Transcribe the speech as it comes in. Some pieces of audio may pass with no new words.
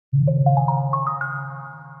The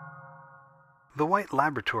white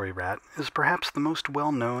laboratory rat is perhaps the most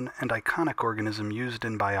well-known and iconic organism used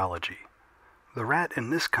in biology. The rat in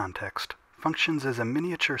this context functions as a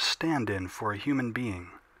miniature stand-in for a human being.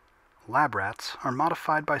 Lab rats are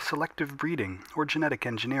modified by selective breeding or genetic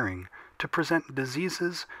engineering to present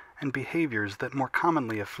diseases and behaviors that more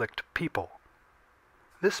commonly afflict people.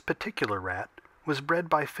 This particular rat was bred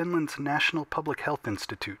by Finland's National Public Health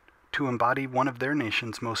Institute to embody one of their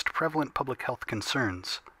nation's most prevalent public health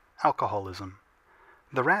concerns, alcoholism.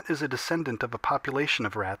 The rat is a descendant of a population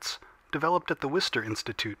of rats developed at the Wistar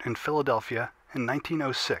Institute in Philadelphia in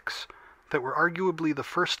 1906 that were arguably the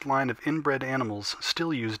first line of inbred animals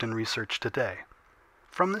still used in research today.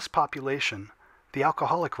 From this population, the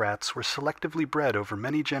alcoholic rats were selectively bred over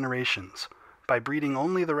many generations by breeding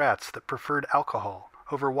only the rats that preferred alcohol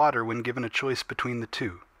over water when given a choice between the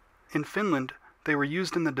two. In Finland, they were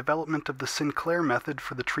used in the development of the Sinclair method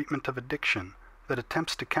for the treatment of addiction that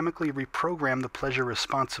attempts to chemically reprogram the pleasure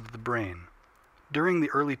response of the brain. During the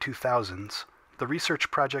early 2000s, the research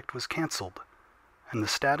project was cancelled, and the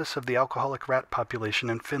status of the alcoholic rat population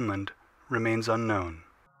in Finland remains unknown.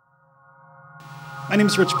 My name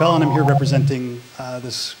is Rich Pell, and I'm here representing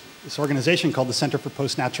this organization called the Center for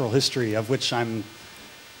Post-Natural History, of which I'm,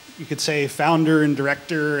 you could say, founder and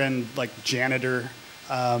director and like janitor.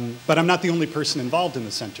 But I'm not the only person involved in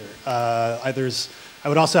the center. I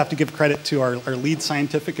would also have to give credit to our lead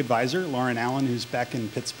scientific advisor, Lauren Allen, who's back in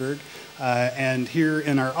Pittsburgh. And here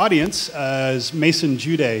in our audience is Mason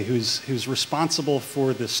Jude, who's responsible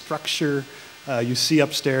for the structure you see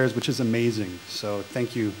upstairs, which is amazing. So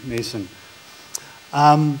thank you, Mason.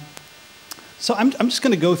 So I'm just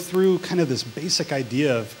going to go through kind of this basic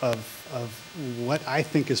idea of what I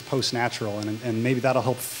think is post-natural, and maybe that'll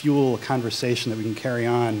help fuel a conversation that we can carry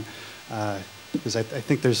on. Because I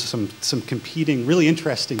think there's some competing, really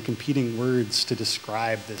interesting competing words to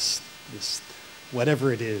describe this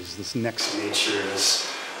whatever it is, this next nature,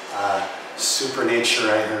 this super nature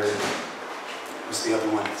I heard. What was the other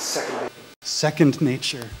one? Second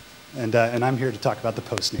nature. And I'm here to talk about the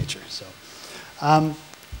post-nature. So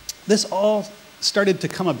this all started to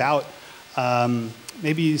come about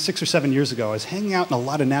maybe 6 or 7 years ago. I was hanging out in a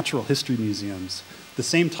lot of natural history museums the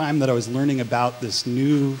same time that I was learning about this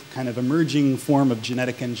new kind of emerging form of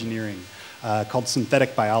genetic engineering called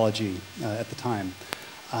synthetic biology at the time.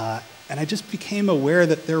 And I just became aware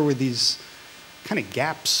that there were these kind of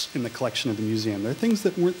gaps in the collection of the museum. There are things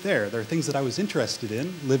that weren't there. There are things that I was interested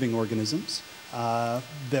in, living organisms,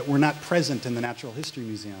 that were not present in the Natural History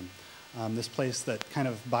Museum. This place that kind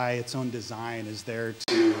of by its own design is there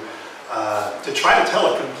to try to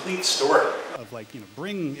tell a complete story of, like,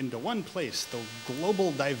 bring into one place the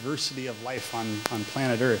global diversity of life on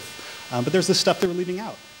planet Earth. But there's this stuff they were leaving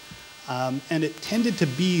out. And it tended to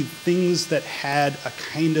be things that had a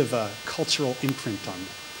kind of a cultural imprint on them,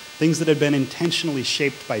 things that had been intentionally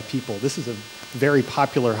shaped by people. This is a very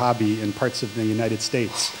popular hobby in parts of the United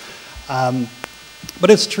States. But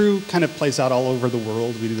it's true, kind of plays out all over the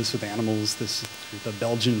world. We do this with animals, this is the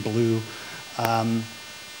Belgian blue.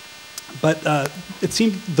 But it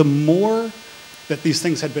seemed the more that these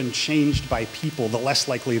things had been changed by people, the less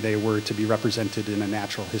likely they were to be represented in a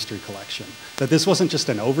natural history collection. That this wasn't just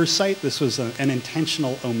an oversight, this was an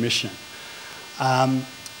intentional omission. And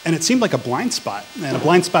it seemed like a blind spot, and a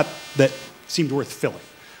blind spot that seemed worth filling.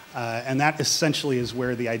 And that essentially is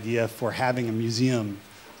where the idea for having a museum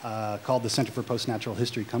called the Center for Post-Natural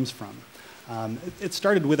History comes from. It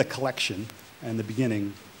started with a collection in the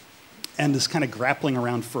beginning, and this kind of grappling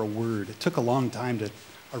around for a word. It took a long time to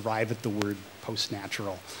arrive at the word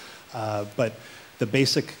post-natural. But the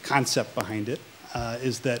basic concept behind it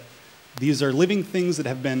is that these are living things that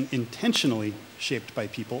have been intentionally shaped by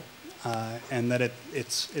people, and that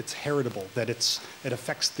it's heritable, that it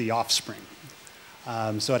affects the offspring.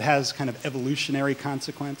 So it has kind of evolutionary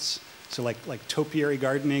consequence. So like topiary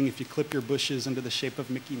gardening, if you clip your bushes into the shape of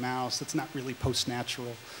Mickey Mouse, that's not really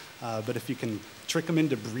post-natural. But if you can trick them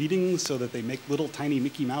into breeding so that they make little tiny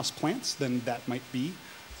Mickey Mouse plants, then that might be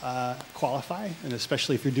qualify, and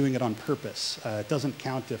especially if you're doing it on purpose. It doesn't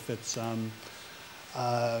count if it's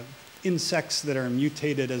insects that are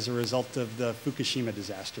mutated as a result of the Fukushima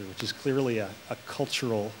disaster, which is clearly a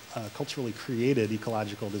culturally created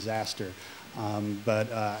ecological disaster,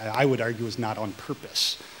 but I would argue is not on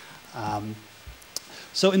purpose.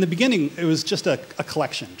 So in the beginning, it was just a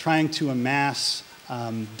collection, trying to amass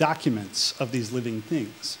documents of these living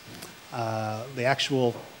things, the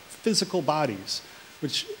actual physical bodies,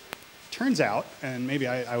 which turns out, and maybe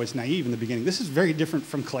I was naive in the beginning, this is very different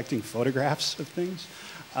from collecting photographs of things.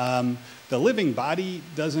 The living body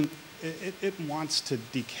doesn't it wants to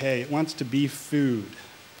decay. It wants to be food.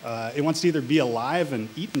 It wants to either be alive and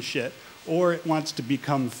eating shit, or it wants to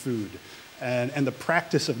become food. And the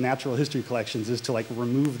practice of natural history collections is to like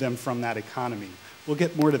remove them from that economy. We'll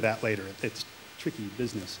get more to that later. It's tricky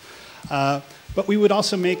business. But we would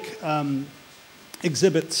also make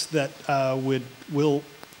exhibits that will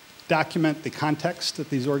document the context that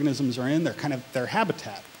these organisms are in, their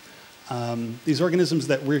habitat. These organisms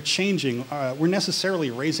that we're changing, we're necessarily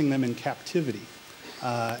raising them in captivity.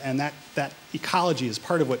 And that ecology is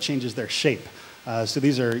part of what changes their shape. So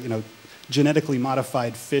these are, genetically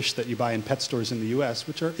modified fish that you buy in pet stores in the US,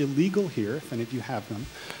 which are illegal here, if any of you have them,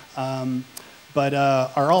 but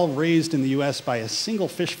are all raised in the US by a single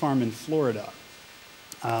fish farm in Florida.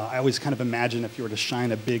 I always kind of imagine if you were to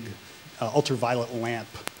shine a big ultraviolet lamp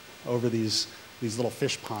over these little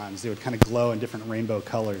fish ponds, they would kind of glow in different rainbow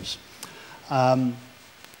colors. And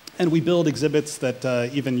we build exhibits that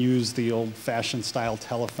even use the old-fashioned style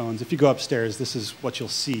telephones. If you go upstairs, this is what you'll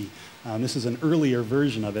see. This is an earlier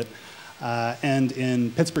version of it. And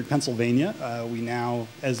in Pittsburgh, Pennsylvania, we now,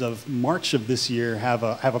 as of March of this year, have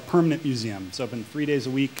a permanent museum. It's open 3 days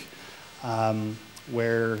a week,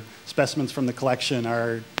 where specimens from the collection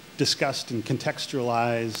are discussed and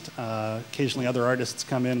contextualized. Occasionally other artists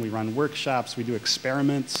come in, we run workshops, we do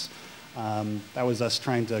experiments. That was us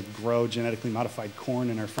trying to grow genetically modified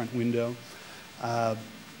corn in our front window.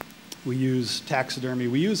 We use taxidermy.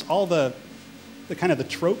 We use all the kind of the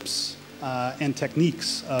tropes and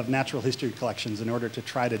techniques of natural history collections in order to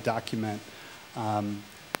try to document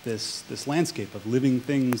this landscape of living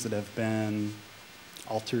things that have been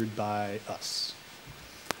altered by us.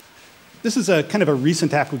 This is a kind of a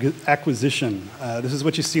recent acquisition. This is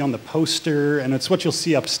what you see on the poster, and it's what you'll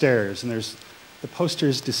see upstairs. And the poster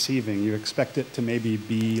is deceiving. You expect it to maybe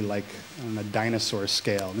be like on a dinosaur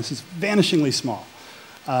scale. And this is vanishingly small.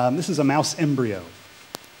 This is a mouse embryo.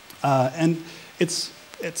 And it's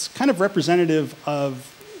kind of representative of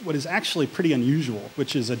what is actually pretty unusual,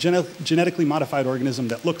 which is a genetically modified organism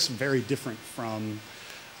that looks very different from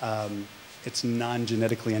its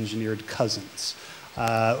non-genetically engineered cousins.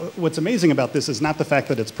 What's amazing about this is not the fact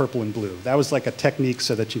that it's purple and blue. That was like a technique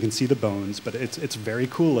so that you can see the bones, but it's very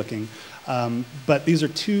cool looking. But these are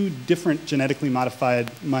two different genetically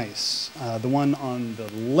modified mice. The one on the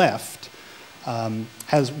left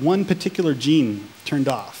has one particular gene turned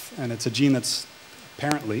off, and it's a gene that's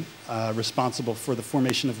apparently responsible for the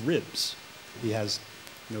formation of ribs. He has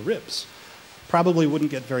no ribs. Probably wouldn't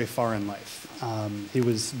get very far in life.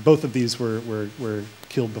 Both of these were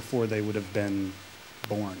killed before they would have been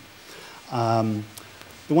born.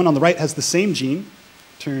 The one on the right has the same gene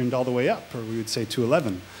turned all the way up, or we would say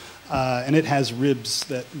 211. And it has ribs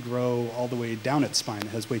that grow all the way down its spine. It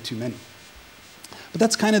has way too many. But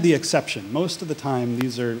that's kind of the exception. Most of the time,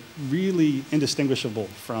 these are really indistinguishable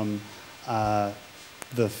from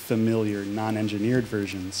the familiar non-engineered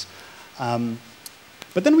versions.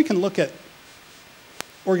 But then we can look at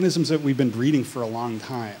organisms that we've been breeding for a long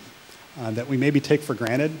time, that we maybe take for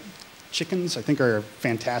granted. Chickens, I think, are a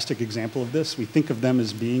fantastic example of this. We think of them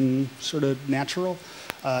as being sort of natural.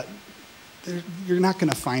 You're not going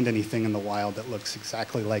to find anything in the wild that looks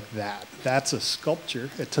exactly like that. That's a sculpture.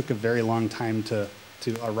 It took a very long time to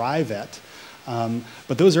arrive at.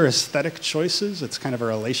 But those are aesthetic choices. It's kind of a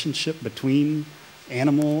relationship between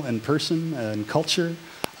animal and person and culture.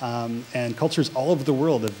 And cultures all over the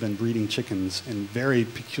world have been breeding chickens in very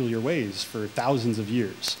peculiar ways for thousands of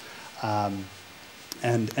years.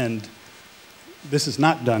 And this is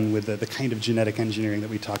not done with the kind of genetic engineering that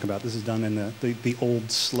we talk about. This is done in the old,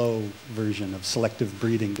 slow version of selective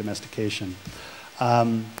breeding domestication.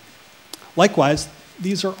 Likewise,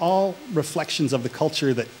 these are all reflections of the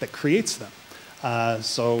culture that creates them.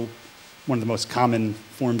 So one of the most common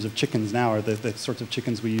forms of chickens now are the sorts of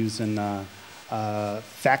chickens we use in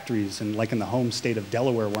factories, and like in the home state of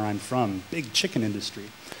Delaware where I'm from, big chicken industry.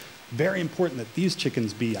 Very important that these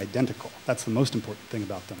chickens be identical. That's the most important thing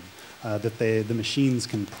about them. That the machines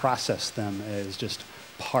can process them as just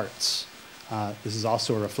parts. This is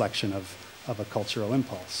also a reflection of a cultural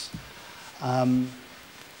impulse.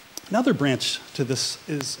 Another branch to this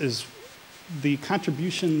is the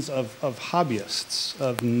contributions of hobbyists,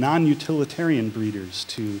 of non-utilitarian breeders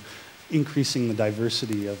to increasing the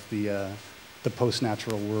diversity of the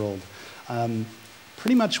post-natural world.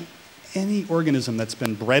 Pretty much any organism that's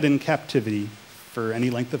been bred in captivity for any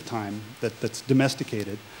length of time, that's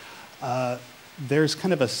domesticated, there's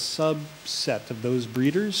kind of a subset of those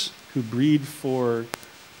breeders who breed for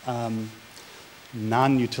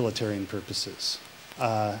non-utilitarian purposes.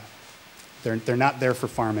 They're not there for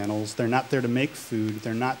farm animals. They're not there to make food.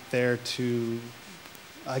 They're not there to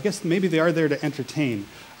I guess maybe they are there to entertain,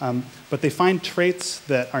 but they find traits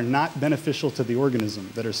that are not beneficial to the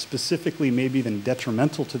organism, that are specifically maybe even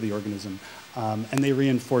detrimental to the organism, and they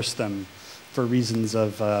reinforce them for reasons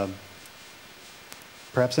of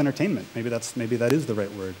perhaps entertainment. Maybe that is the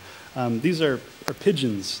right word. These are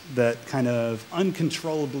pigeons that kind of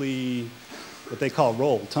uncontrollably, what they call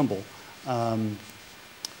roll, tumble.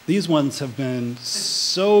 These ones have been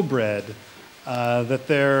so bred that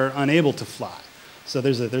they're unable to fly. So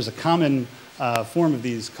there's a common form of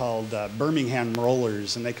these called Birmingham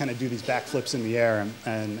rollers, and they kind of do these backflips in the air,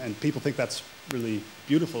 and people think that's really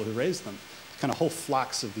beautiful who raise them. Kind of whole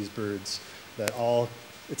flocks of these birds that all,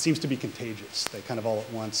 it seems to be contagious. They kind of all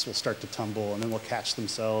at once will start to tumble, and then they'll catch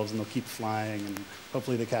themselves, and they'll keep flying, and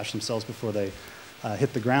hopefully they catch themselves before they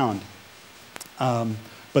hit the ground.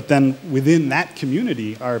 But then within that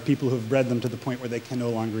community are people who have bred them to the point where they can no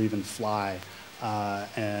longer even fly.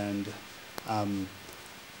 I'm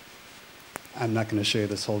not going to show you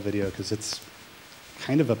this whole video because it's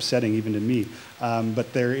kind of upsetting even to me.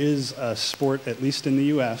 But there is a sport, at least in the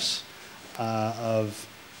US, of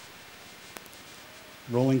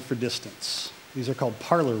rolling for distance. These are called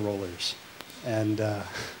parlor rollers. And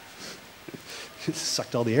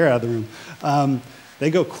sucked all the air out of the room. They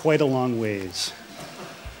go quite a long ways.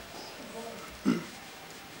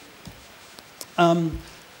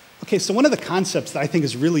 Okay, so one of the concepts that I think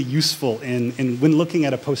is really useful when looking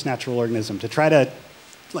at a post-natural organism, to try to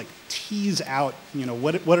like tease out, you know,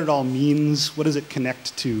 what it all means, what does it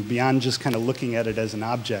connect to beyond just kind of looking at it as an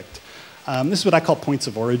object. This is what I call points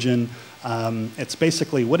of origin. It's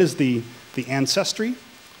basically what is the ancestry,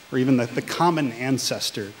 or even the common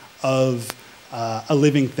ancestor of a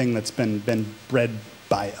living thing that's been bred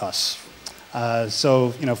by us.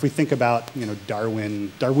 So, you know, if we think about, you know,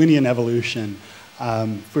 Darwinian evolution,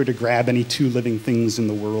 if we were to grab any two living things in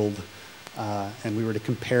the world and we were to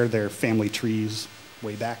compare their family trees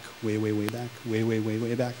way back, way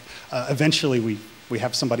back, eventually we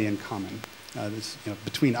have somebody in common. This, you know,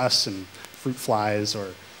 between us and fruit flies, or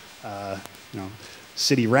you know,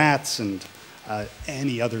 city rats, and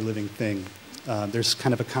any other living thing, there's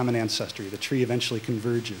kind of a common ancestry. The tree eventually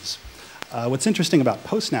converges. What's interesting about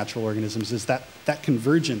post-natural organisms is that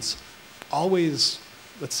convergence always,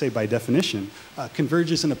 let's say by definition,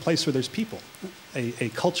 converges in a place where there's people, a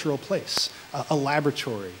cultural place, a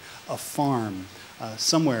laboratory, a farm.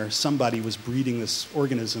 Somewhere somebody was breeding this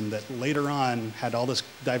organism that later on had all this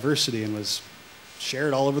diversity and was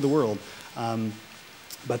shared all over the world.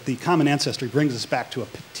 But the common ancestry brings us back to a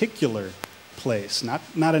particular place, not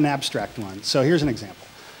an abstract one. So here's an example.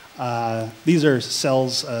 These are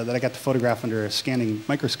cells that I got to photograph under a scanning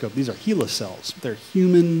microscope. These are HeLa cells. They're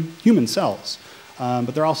human cells,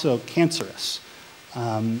 but they're also cancerous.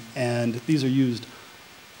 And these are used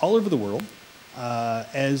all over the world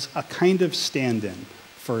as a kind of stand-in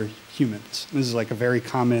for humans. This is like a very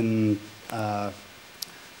common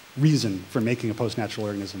reason for making a post-natural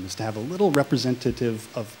organism, is to have a little representative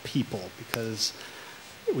of people, because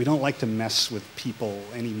we don't like to mess with people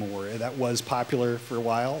anymore. That was popular for a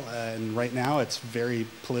while, and right now it's very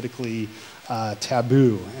politically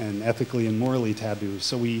taboo and ethically and morally taboo.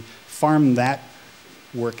 So we farm that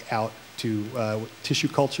work out to tissue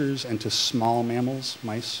cultures and to small mammals,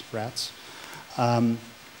 mice, rats.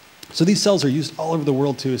 So these cells are used all over the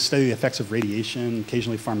world to study the effects of radiation,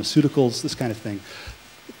 occasionally pharmaceuticals, this kind of thing.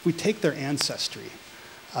 If we take their ancestry,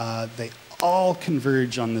 they all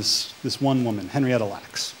converge on this one woman, Henrietta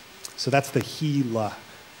Lacks. So that's the HeLa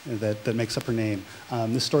that makes up her name.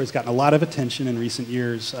 This story's gotten a lot of attention in recent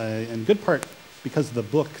years, in good part because of the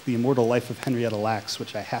book, The Immortal Life of Henrietta Lacks,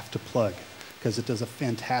 which I have to plug, because it does a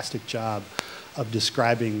fantastic job of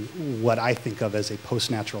describing what I think of as a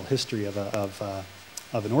post-natural history of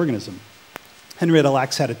an organism. Henrietta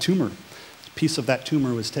Lacks had a tumor. A piece of that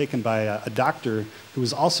tumor was taken by a doctor who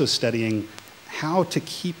was also studying how to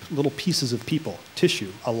keep little pieces of people,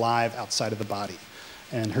 tissue, alive outside of the body.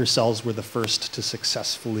 And her cells were the first to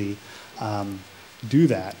successfully do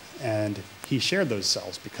that. And he shared those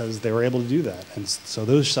cells because they were able to do that. And so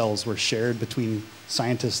those cells were shared between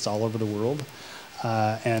scientists all over the world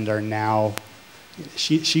and are now,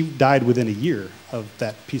 she died within a year of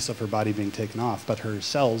that piece of her body being taken off, but her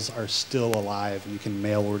cells are still alive, and you can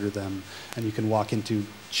mail order them, and you can walk into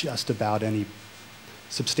just about any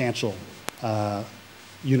substantial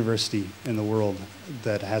university in the world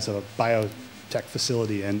that has a biotech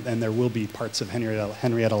facility, and there will be parts of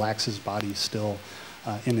Henrietta Lacks's body still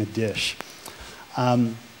in a dish.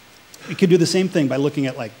 You could do the same thing by looking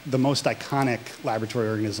at like the most iconic laboratory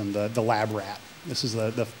organism, the lab rat. This is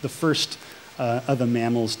the first of the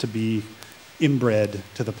mammals to be inbred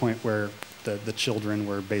to the point where the children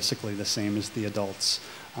were basically the same as the adults.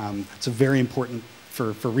 It's very important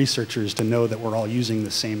for researchers to know that we're all using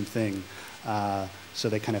the same thing. So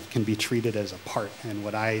they kind of can be treated as a part. And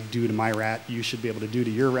what I do to my rat, you should be able to do to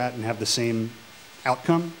your rat and have the same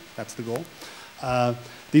outcome. That's the goal.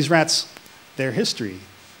 These rats, their history,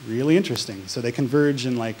 really interesting. So they converge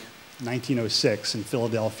in like 1906 in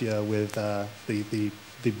Philadelphia with the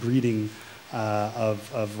breeding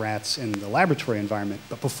of rats in the laboratory environment.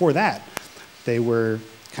 But before that, they were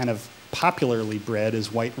kind of popularly bred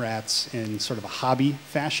as white rats in sort of a hobby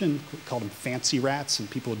fashion. We called them fancy rats, and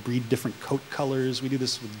people would breed different coat colors. We do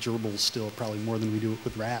this with gerbils still, probably more than we do it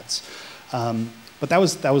with rats. But that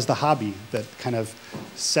was the hobby that kind of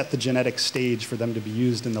set the genetic stage for them to be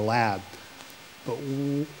used in the lab. But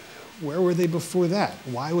where were they before that?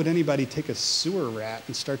 Why would anybody take a sewer rat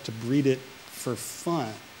and start to breed it for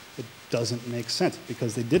fun? It doesn't make sense,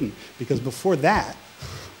 because they didn't. Because before that,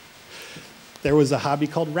 there was a hobby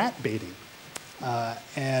called rat baiting.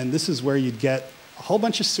 And this is where you'd get a whole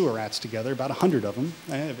bunch of sewer rats together, about 100 of them,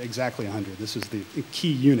 exactly 100. This was the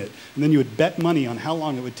key unit. And then you would bet money on how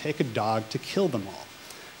long it would take a dog to kill them all.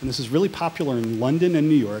 And this is really popular in London and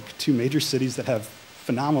New York, two major cities that have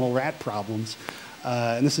phenomenal rat problems.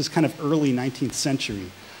 And this is kind of early 19th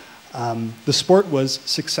century. The sport was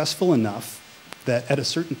successful enough that at a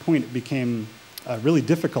certain point it became really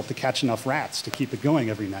difficult to catch enough rats to keep it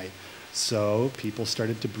going every night. So people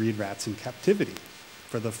started to breed rats in captivity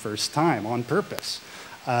for the first time on purpose.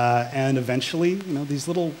 And eventually, you know, these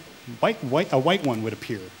little a white one would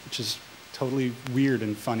appear, which is totally weird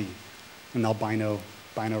and funny, an albino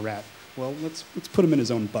rat. Well, let's put him in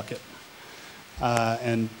his own bucket.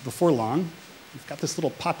 And before long, we've got this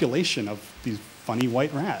little population of these funny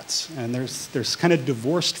white rats, and they're kind of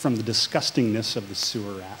divorced from the disgustingness of the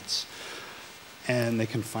sewer rats. And they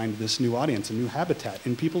can find this new audience, a new habitat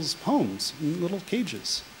in people's homes, in little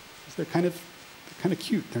cages. They're kind of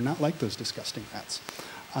cute. They're not like those disgusting rats.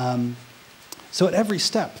 So at every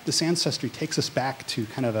step, this ancestry takes us back to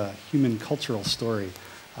kind of a human cultural story.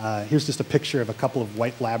 Here's just a picture of a couple of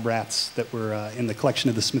white lab rats that were in the collection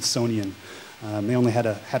of the Smithsonian. They only had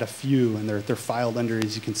a few, and they're filed under,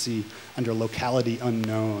 as you can see, under locality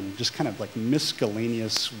unknown, just kind of like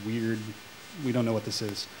miscellaneous, weird, we don't know what this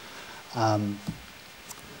is.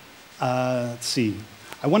 Let's see.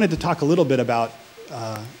 I wanted to talk a little bit about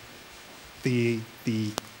the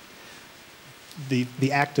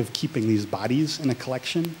act of keeping these bodies in a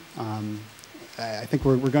collection. I think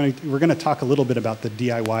we're going to talk a little bit about the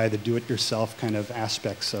DIY, the do-it-yourself kind of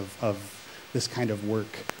aspects of this kind of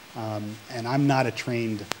work. And I'm not a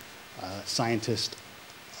trained scientist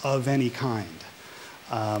of any kind.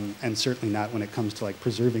 And certainly not when it comes to like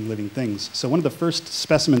preserving living things. So one of the first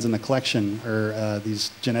specimens in the collection are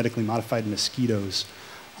these genetically modified mosquitoes,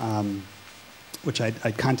 which I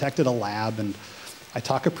contacted a lab, and I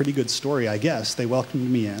talk a pretty good story, I guess. They welcomed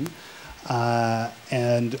me in,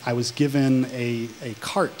 and I was given a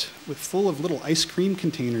cart full of little ice cream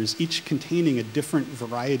containers, each containing a different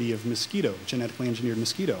variety of mosquito, genetically engineered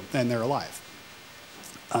mosquito, and they're alive.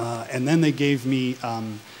 And then they gave me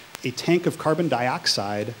a tank of carbon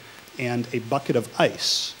dioxide and a bucket of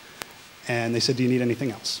ice. And they said, do you need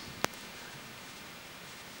anything else?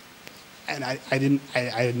 And I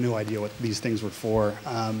had no idea what these things were for.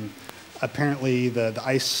 Apparently, the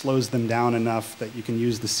ice slows them down enough that you can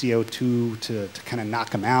use the CO2 to kind of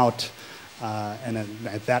knock them out. And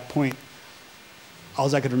at that point,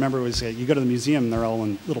 all I could remember was you go to the museum, and they're all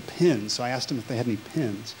in little pins. So I asked them if they had any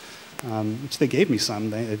pins, which they gave me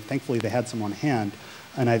some. Thankfully, they had some on hand.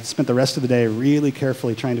 And I spent the rest of the day really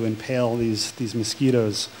carefully trying to impale these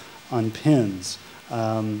mosquitoes on pins,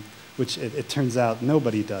 which it turns out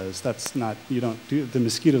nobody does. That's not, you don't do, the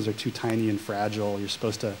mosquitoes are too tiny and fragile. You're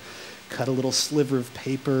supposed to cut a little sliver of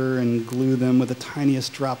paper and glue them with the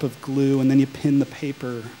tiniest drop of glue, and then you pin the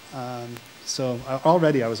paper. So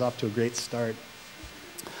already I was off to a great start.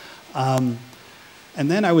 And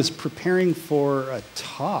then I was preparing for a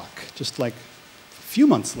talk just like a few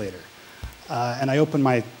months later. And I opened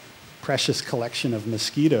my precious collection of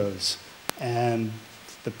mosquitoes, and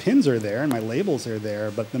the pins are there and my labels are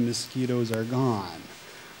there, but the mosquitoes are gone.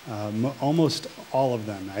 Almost all of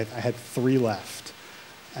them. I had 3 left.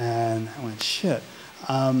 And I went, shit.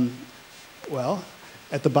 Well,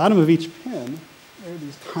 at the bottom of each pin, there are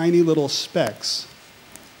these tiny little specks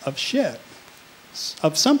of shit,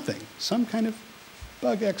 of something, some kind of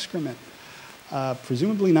bug excrement.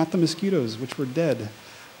 Presumably not the mosquitoes, which were dead.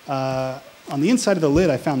 On the inside of the lid,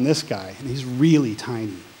 I found this guy, and he's really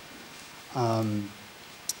tiny. And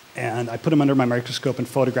I put him under my microscope and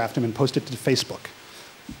photographed him and posted it to Facebook,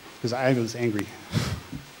 because I was angry.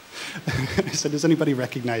 I said, does anybody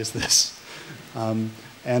recognize this?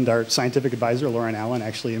 And our scientific advisor, Lauren Allen,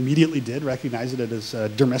 actually immediately did recognize it as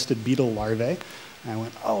dermestid beetle larvae. And I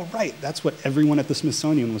went, oh, right, that's what everyone at the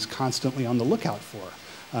Smithsonian was constantly on the lookout for,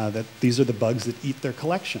 that these are the bugs that eat their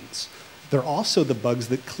collections. They're also the bugs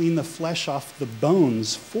that clean the flesh off the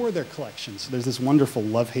bones for their collections. So there's this wonderful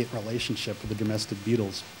love-hate relationship with the dermestid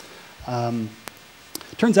beetles.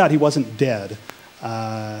 Turns out he wasn't dead,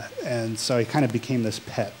 and so he kind of became this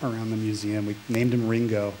pet around the museum. We named him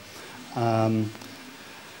Ringo.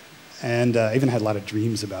 And I even had a lot of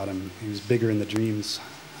dreams about him. He was bigger in the dreams.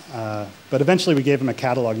 But eventually we gave him a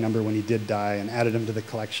catalog number when he did die and added him to the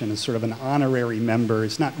collection as sort of an honorary member.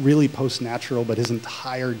 It's not really post-natural, but his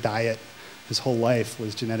entire diet, his whole life,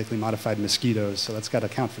 was genetically modified mosquitoes, so that's got to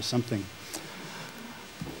count for something.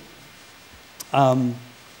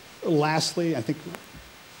 Lastly, I think we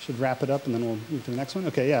should wrap it up and then we'll move to the next one.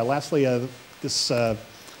 Okay, yeah, lastly, this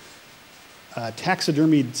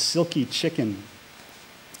taxidermied silky chicken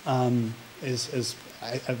is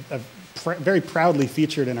very proudly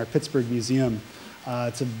featured in our Pittsburgh Museum.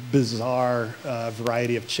 It's a bizarre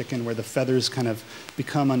variety of chicken where the feathers kind of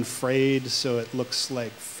become unfrayed so it looks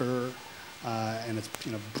like fur, and it's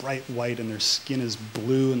bright white, and their skin is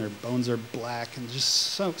blue and their bones are black, and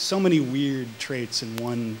just so many weird traits in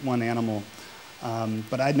one animal.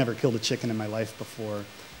 But I'd never killed a chicken in my life before,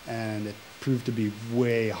 and it proved to be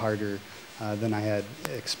way harder than I had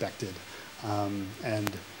expected.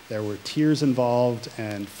 And there were tears involved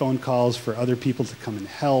and phone calls for other people to come and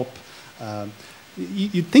help.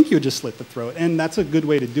 You'd think you would just slit the throat, and that's a good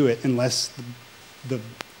way to do it unless the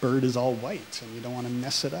bird is all white and you don't want to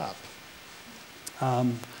mess it up.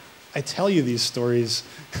 I tell you these stories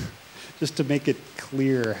just to make it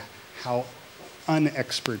clear how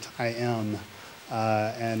unexpert I am,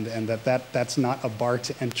 and that's not a bar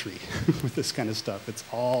to entry with this kind of stuff. It's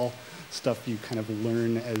all stuff you kind of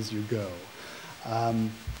learn as you go.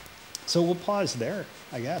 So we'll pause there,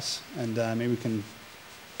 I guess, and maybe we can,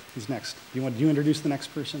 who's next? Do you introduce the next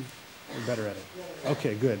person? We're better at it.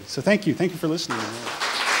 Okay, good. So thank you for listening.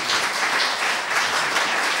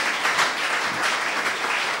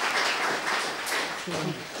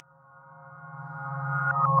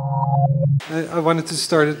 I wanted to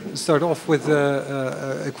start off with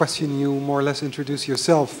a question. You more or less introduce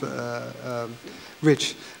yourself,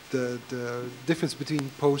 Rich. The difference between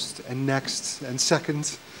post and next and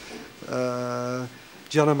second.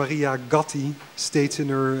 Gianna Maria Gatti states in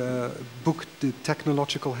her book, The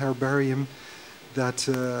Technological Herbarium, that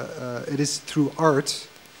it is through art,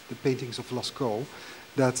 the paintings of Lascaux,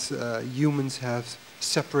 that humans have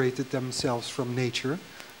separated themselves from nature,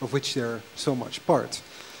 of which they're so much part.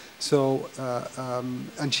 So,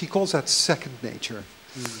 and she calls that second nature.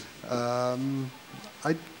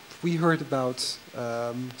 We heard about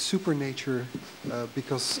supernature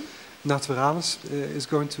because Naturalis is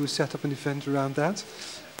going to set up an event around that.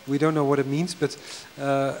 We don't know what it means, but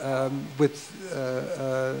with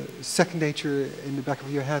second nature in the back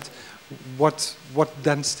of your head, what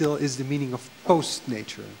then still is the meaning of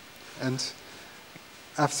post-nature? And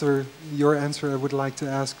after your answer, I would like to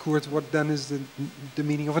ask Koert, what then is the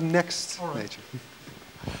meaning of a next nature?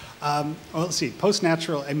 Well, let's see.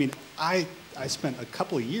 Post-natural, I mean, I spent a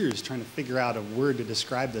couple of years trying to figure out a word to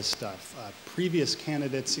describe this stuff. Previous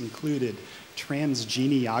candidates included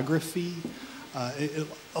transgeneography,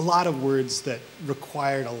 a lot of words that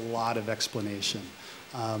required a lot of explanation.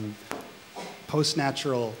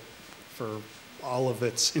 Post-natural, for all of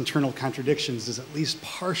its internal contradictions, is at least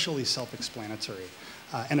partially self-explanatory.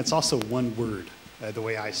 And it's also one word, the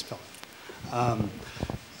way I spell it.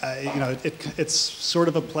 It's sort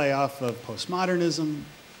of a play off of postmodernism,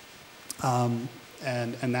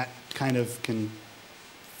 and that kind of can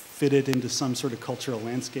fit it into some sort of cultural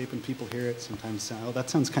landscape, and people hear it sometimes say, oh,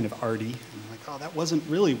 that sounds kind of arty. And I'm like, oh, that wasn't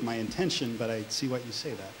really my intention, but I see what you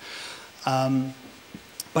say that.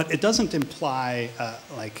 But it doesn't imply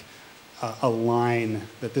like a line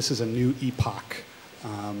that this is a new epoch.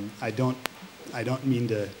 I don't mean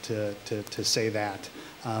to say that,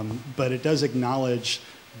 but it does acknowledge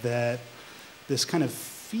that this kind of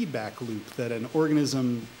feedback loop, that an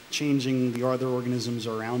organism changing the other organisms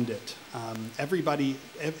around it. Every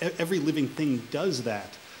living thing does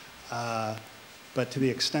that, but to the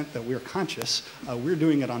extent that we're conscious, we're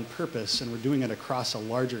doing it on purpose, and we're doing it across a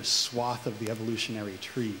larger swath of the evolutionary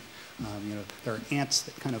tree. There are ants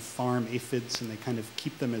that kind of farm aphids, and they kind of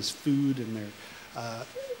keep them as food, and they're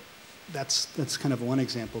that's kind of one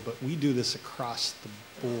example, but we do this across the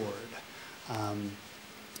board.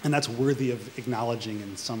 And that's worthy of acknowledging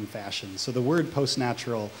in some fashion. So the word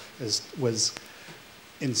post-natural was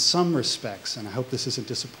in some respects, and I hope this isn't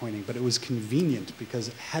disappointing, but it was convenient because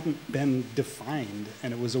it hadn't been defined,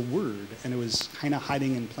 and it was a word, and it was kind of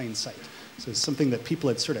hiding in plain sight. So it's something that people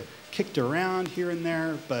had sort of kicked around here and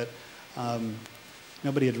there, but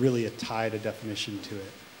nobody had really tied a definition to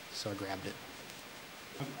it, so I grabbed it.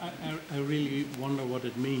 I really wonder what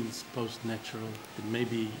it means, post-natural. It may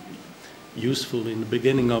be useful in the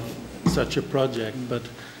beginning of such a project, but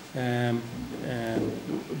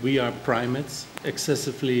we are primates,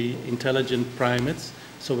 excessively intelligent primates,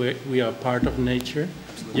 so we are part of nature.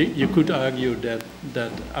 You could argue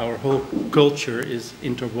that our whole culture is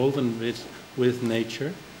interwoven with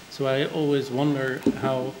nature. So I always wonder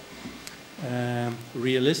how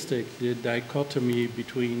realistic the dichotomy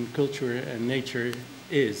between culture and nature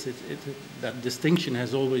is. That distinction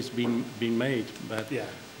has always been made,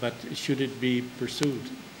 but should it be pursued?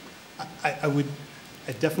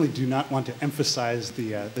 I definitely do not want to emphasize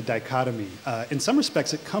the dichotomy. In some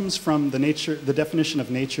respects, it comes from the definition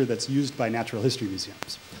of nature that's used by natural history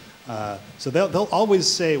museums. So they'll always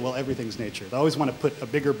say, well, everything's nature. They always want to put a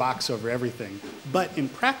bigger box over everything. But in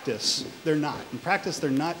practice, they're not. In practice, they're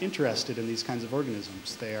not interested in these kinds of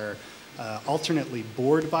organisms. They are alternately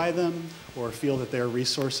bored by them or feel that their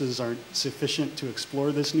resources aren't sufficient to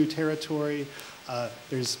explore this new territory.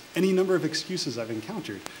 There's any number of excuses I've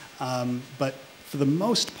encountered. But for the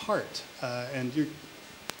most part, and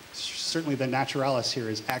certainly the naturalis here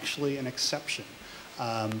is actually an exception.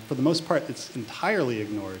 For the most part, it's entirely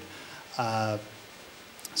ignored.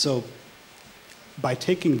 So by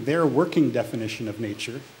taking their working definition of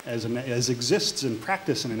nature, as exists in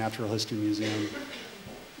practice in a natural history museum,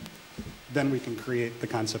 then we can create the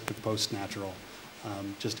concept of post-natural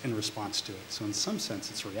just in response to it. So in some sense,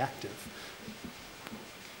 it's reactive.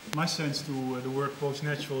 My sense to the word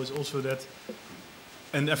post-natural is also that,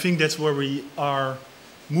 and I think that's where we are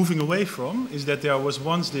moving away from, is that there was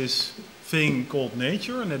once this thing called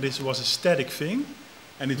nature, and that this was a static thing,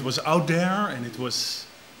 and it was out there, and it was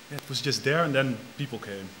just there, and then people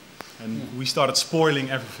came. And we started spoiling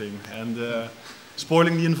everything, and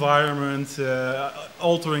spoiling the environment,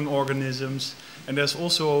 altering organisms, and there's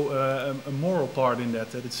also a moral part in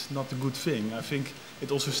that it's not a good thing. I think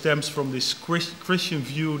it also stems from this Christian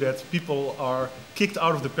view that people are kicked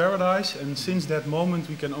out of the paradise, and since that moment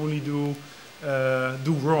we can only do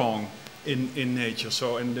wrong in nature.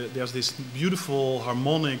 So, and there's this beautiful,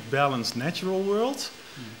 harmonic, balanced natural world,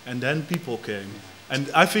 and then people came. And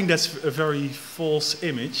I think that's a very false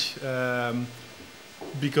image,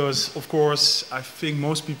 because, of course, I think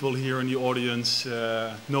most people here in the audience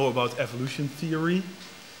know about evolution theory.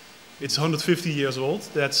 It's 150 years old.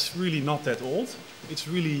 That's really not that old. It's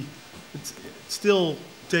still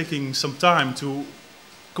taking some time to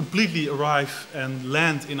completely arrive and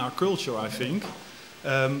land in our culture, I think.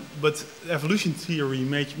 But evolution theory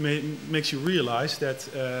makes you realize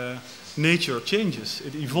that nature changes,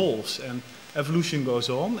 it evolves, and evolution goes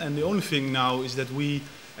on. And the only thing now is that we,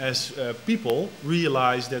 as people,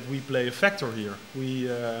 realize that we play a factor here.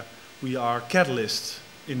 We are catalysts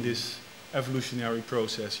in this evolutionary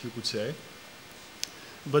process, you could say.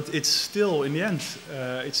 But it's still, in the end,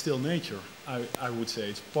 it's still nature, I would say.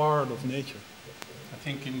 It's part of nature. I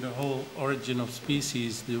think in the whole origin of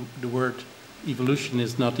species, the word evolution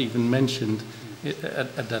is not even mentioned.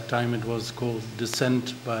 At that time it was called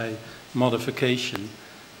descent by modification.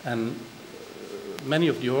 And many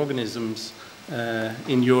of the organisms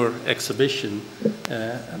in your exhibition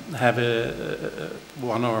have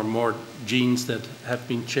one or more genes that have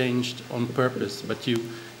been changed on purpose, but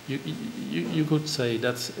you could say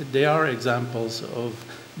that they are examples of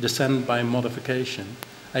descent by modification.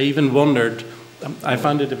 I even wondered, I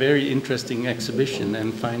found it a very interesting exhibition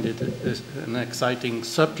and find it an exciting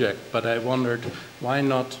subject, but I wondered why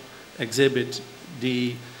not exhibit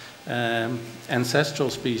the ancestral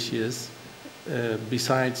species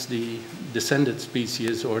besides the descended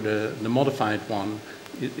species or the modified one.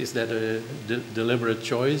 Is that a deliberate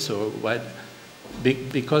choice, or why?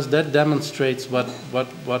 Because that demonstrates what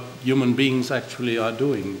human beings actually are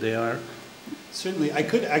doing. They are certainly. I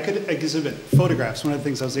could exhibit photographs. One of the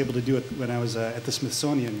things I was able to do when I was at the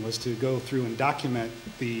Smithsonian was to go through and document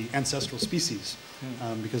the ancestral species,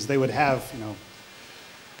 because they would have, you know,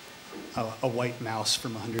 a white mouse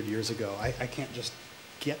from 100 years ago. I can't just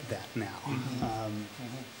get that now.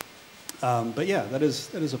 But yeah, that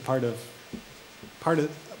is a part of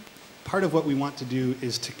what we want to do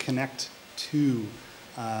is to connect to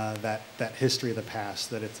that history of the past,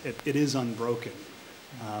 that it is unbroken,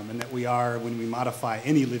 and that we are, when we modify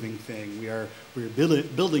any living thing, we're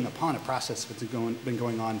building upon a process that's been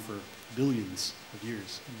going on for billions of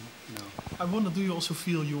years. You know. I wonder, do you also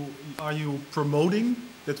feel are you promoting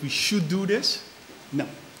that we should do this? No.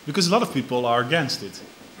 Because a lot of people are against it.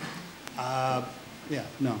 Yeah,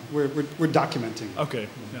 no, we're documenting. Okay,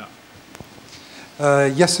 yeah.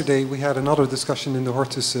 Yesterday we had another discussion in the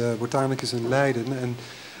Hortus Botanicus in Leiden, and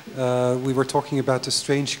we were talking about the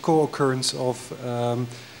strange co-occurrence of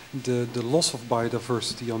the loss of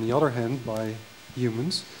biodiversity on the other hand by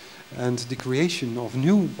humans, and the creation of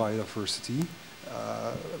new biodiversity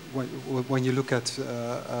when you look at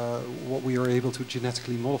what we are able to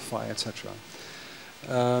genetically modify, etc.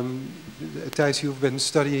 Thijs, you've been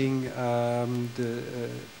studying the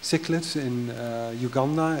cichlids in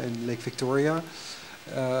Uganda and Lake Victoria,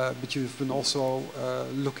 but you've been also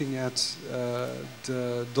looking at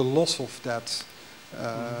the loss of that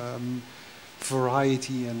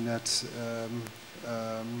variety and that.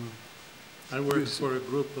 I worked for a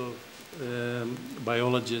group of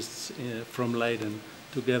biologists from Leiden,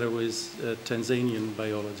 together with Tanzanian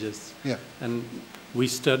biologists. Yeah. And we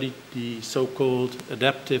studied the so-called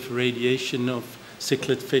adaptive radiation of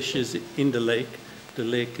cichlid fishes in the lake. The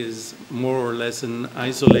lake is more or less an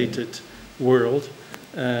isolated world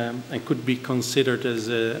and could be considered as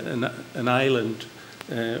an island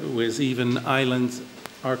with even island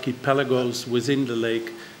archipelagos within the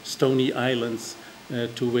lake, stony islands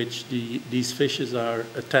to which these fishes are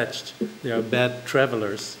attached. They are bad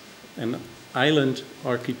travelers. And island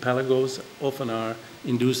archipelagos often are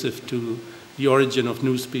inducive to the origin of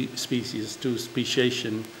new species, to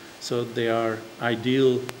speciation. So they are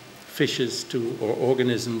ideal fishes or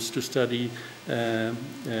organisms to study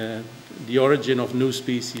the origin of new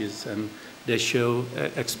species, and they show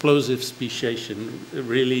explosive speciation,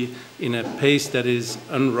 really in a pace that is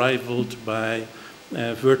unrivaled by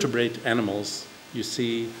vertebrate animals. You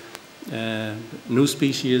see new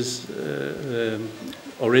species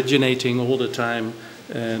originating all the time,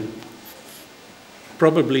 and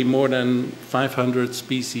probably more than 500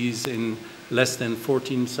 species in less than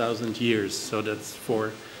 14,000 years. So that's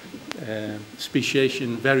for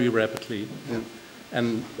speciation very rapidly. Yeah.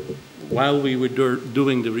 And while we were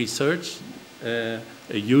doing the research, a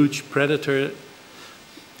huge predator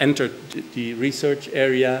entered the research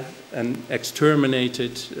area and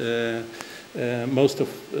exterminated most of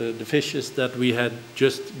the fishes that we had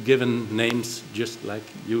just given names, just like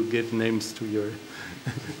you give names to your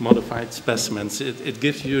modified specimens. It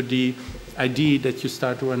gives you the idea that you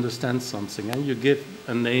start to understand something, and you give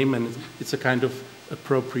a name, and it's a kind of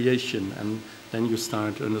appropriation, and then you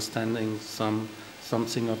start understanding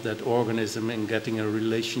something of that organism and getting a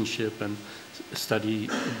relationship and study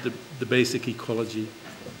the basic ecology.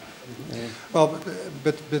 Well,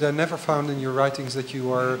 but I never found in your writings that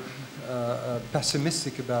you are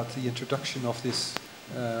pessimistic about the introduction of this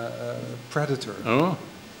predator. Oh.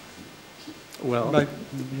 Well,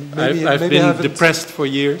 maybe I've been depressed for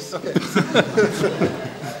years. Okay.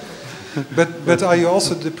 but are you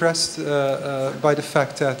also depressed by the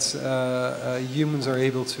fact that humans are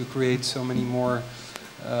able to create so many more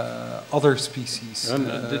other species?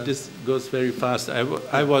 No, this goes very fast.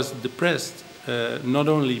 I was depressed not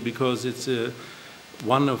only because it's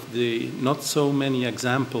one of the not so many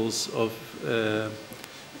examples of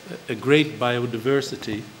a great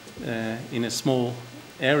biodiversity in a small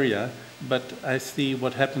area, but I see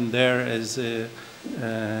what happened there as an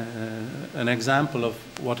example of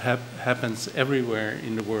what happens everywhere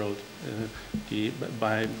in the world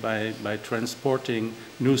by transporting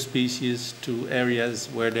new species to areas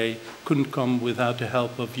where they couldn't come without the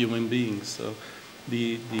help of human beings. So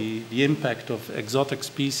the impact of exotic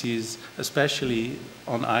species, especially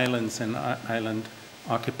on islands and island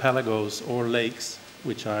archipelagos or lakes,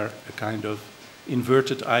 which are a kind of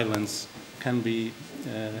inverted islands, can be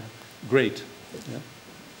great. Yeah.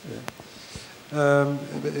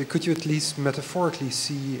 Could you at least metaphorically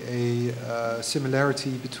see a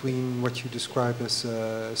similarity between what you describe as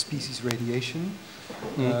species radiation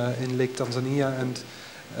in Lake Tanzania and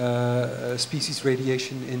species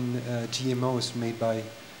radiation in GMOs made by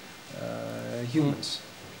humans?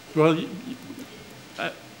 Well,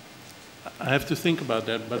 I have to think about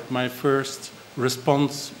that, but my first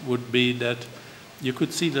response would be that you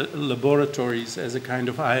could see the laboratories as a kind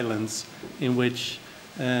of islands in which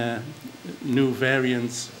new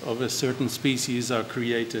variants of a certain species are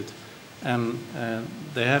created, and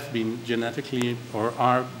they have been genetically or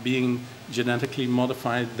are being genetically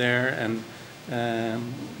modified there, and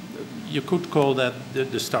you could call that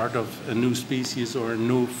the start of a new species or a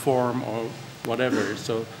new form or whatever.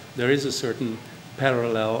 So there is a certain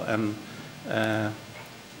parallel, and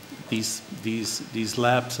these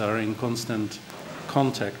labs are in constant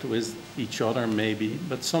contact with each other maybe,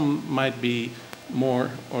 but some might be more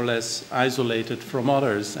or less isolated from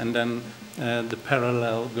others, and then the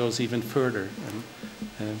parallel goes even further.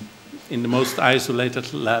 And, in the most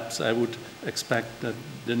isolated labs, I would expect that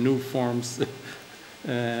the new forms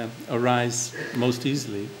arise most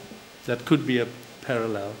easily. That could be a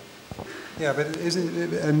parallel. Yeah, but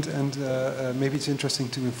isn't it, and maybe it's interesting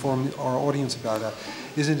to inform our audience about that.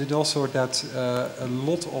 Isn't it also that a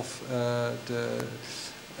lot of the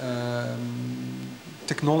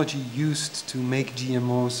technology used to make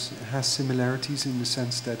GMOs has similarities in the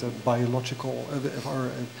sense that a biological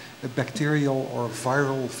or a bacterial or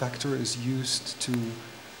viral factor is used to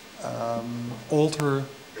alter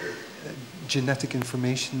genetic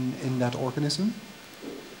information in that organism?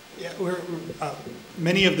 Yeah,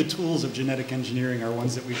 many of the tools of genetic engineering are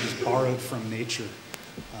ones that we just borrowed from nature.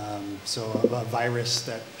 So a virus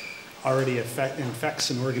that already infects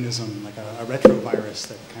an organism, like a retrovirus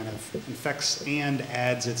that kind of infects and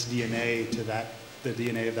adds its DNA to the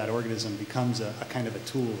DNA of that organism, becomes a kind of a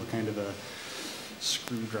tool, a kind of a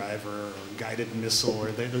screwdriver or guided missile,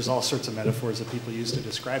 or there's all sorts of metaphors that people use to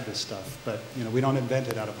describe this stuff. But we don't invent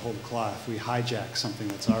it out of whole cloth. We hijack something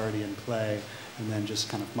that's already in play and then just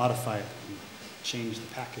kind of modify it and change the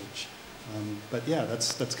package. But yeah,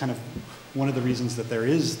 that's kind of one of the reasons that there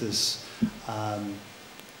is this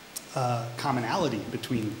commonality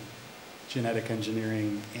between genetic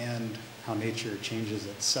engineering and how nature changes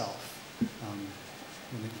itself.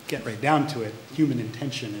 When we get right down to it, human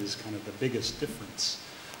intention is kind of the biggest difference.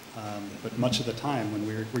 But much of the time when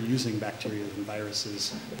we're using bacteria and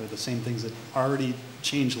viruses, they're the same things that already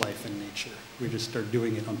change life in nature. We just are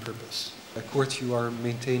doing it on purpose. Kurt, you are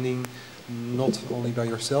maintaining, not only by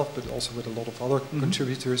yourself, but also with a lot of other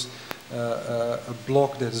contributors, a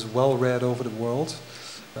blog that is well read over the world.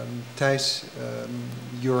 Thijs,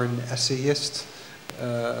 you're an essayist,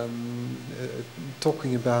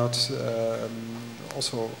 talking about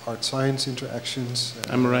also art-science interactions.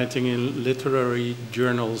 I'm writing in literary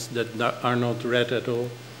journals that are not read at all.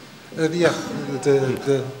 Yeah,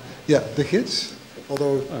 the hits,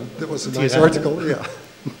 although that was a nice article, yeah.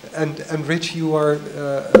 And Rich, you are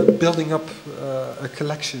building up a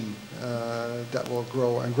collection that will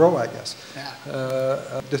grow and grow, I guess. Yeah.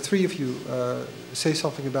 The three of you say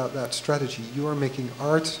something about that strategy. You are making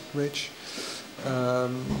art, Rich.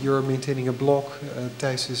 You're maintaining a blog.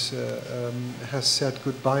 Thijs has said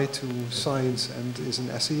goodbye to science and is an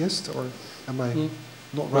essayist, or am I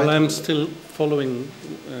not right? Well, I'm still following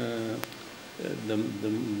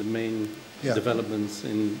the main developments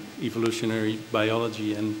in evolutionary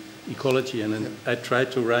biology and ecology, and I try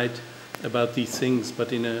to write about these things,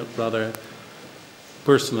 but in a rather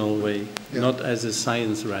personal way, not as a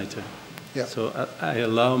science writer. Yeah. So I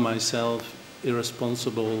allow myself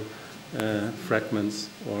irresponsible fragments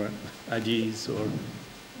or ideas, or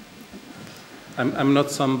I'm not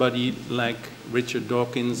somebody like Richard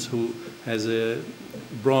Dawkins who has a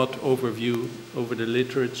broad overview over the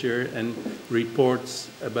literature and reports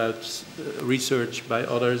about research by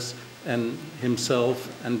others and himself,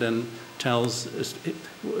 and then tells,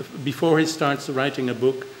 before he starts writing a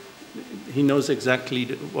book, he knows exactly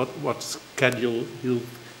what schedule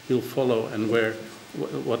he'll follow and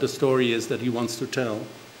what the story is that he wants to tell.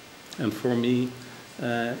 And for me,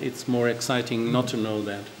 it's more exciting not to know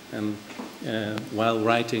that, and while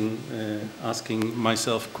writing, asking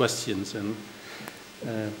myself questions and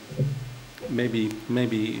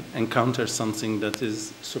maybe encounter something that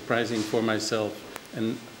is surprising for myself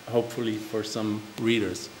and hopefully for some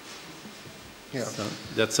readers. Yeah. So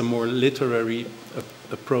that's a more literary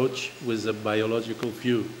approach with a biological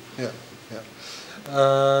view. Yeah,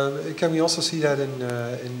 yeah. Can we also see that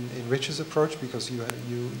in Rich's approach, because you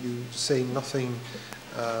say nothing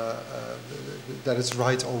that is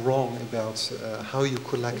right or wrong about how you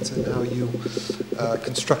collect and how you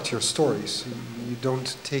construct your stories. You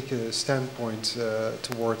don't take a standpoint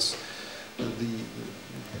towards the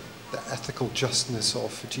ethical justness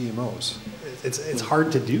of GMOs. It's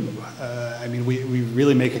hard to do. I mean, we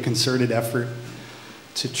really make a concerted effort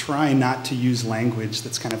to try not to use language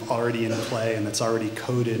that's kind of already in play and that's already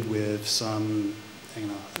coded with some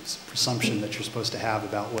presumption that you're supposed to have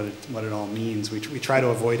about what it all means. We try to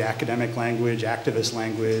avoid academic language, activist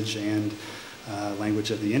language, and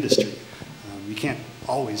language of the industry. You can't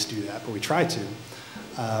always do that, but we try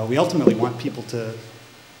to. We ultimately want people to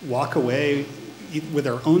walk away with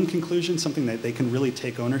their own conclusion, something that they can really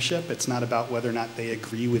take ownership. It's not about whether or not they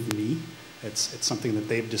agree with me. It's something that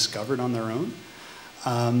they've discovered on their own.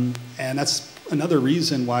 And that's another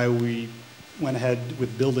reason why we went ahead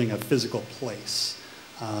with building a physical place,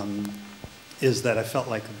 is that I felt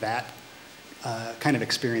like that kind of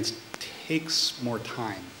experience takes more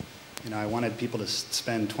time. You know, I wanted people to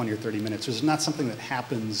spend 20 or 30 minutes. It's not something that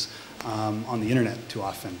happens on the internet too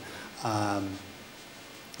often.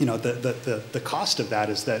 You know, the cost of that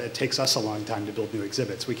is that it takes us a long time to build new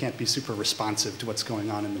exhibits. We can't be super responsive to what's going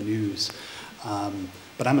on in the news.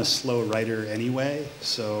 But I'm a slow writer anyway,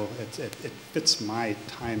 so it fits my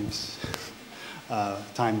time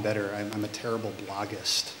better. I'm a terrible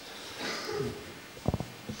bloggist.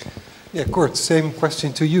 Yeah, Kurt, same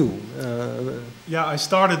question to you. Yeah, I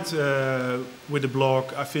started with the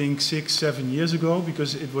blog, I think 6-7 years ago,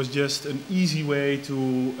 because it was just an easy way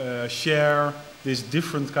to share this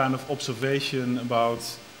different kind of observation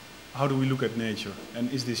about how do we look at nature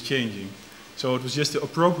and is this changing. So it was just the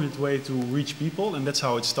appropriate way to reach people, and that's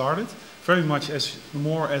how it started. Very much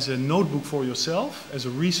more as a notebook for yourself, as a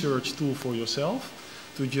research tool for yourself,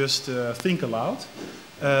 to just think aloud.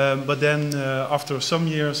 But then after some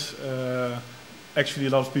years, actually a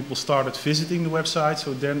lot of people started visiting the website,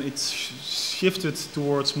 so then it shifted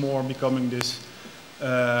towards more becoming this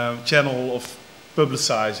channel of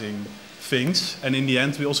publicizing things. And in the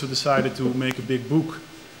end, we also decided to make a big book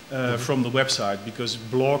from the website, because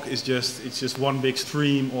blog is just one big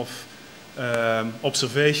stream of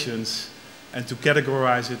observations, and to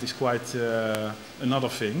categorize it is quite another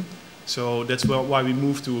thing. So that's why we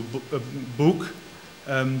moved to a book.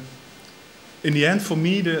 In the end, for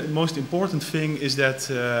me, the most important thing is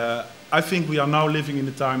that I think we are now living in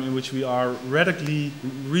a time in which we are radically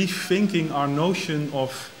rethinking our notion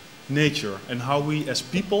of nature and how we as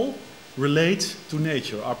people relate to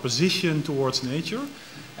nature, our position towards nature.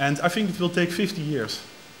 And I think it will take 50 years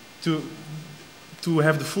to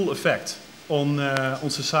have the full effect on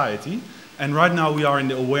society. And right now we are in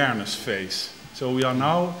the awareness phase. So we are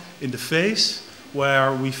now in the phase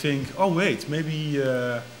where we think, oh wait, maybe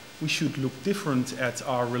we should look different at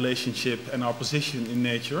our relationship and our position in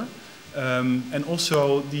nature. And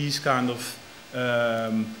also these kind of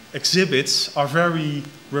exhibits are very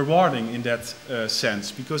rewarding in that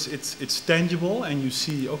sense, because it's tangible and you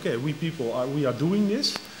see, okay, we people are doing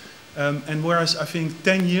this. And whereas I think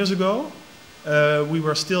 10 years ago, we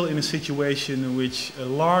were still in a situation in which a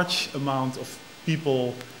large amount of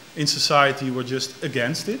people in society were just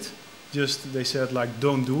against it. Just, they said like,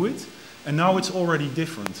 don't do it. And now it's already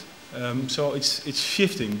different. So it's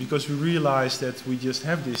shifting, because we realize that we just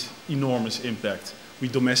have this enormous impact. We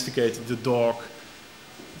domesticated the dog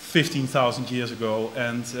 15,000 years ago,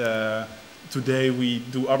 and today we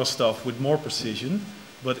do other stuff with more precision,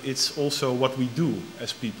 but it's also what we do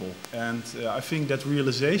as people. And I think that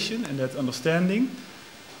realization and that understanding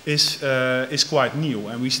is quite new,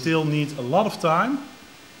 and we still need a lot of time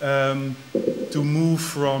to move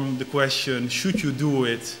from the question, should you do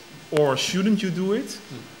it or shouldn't you do it,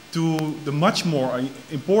 to the much more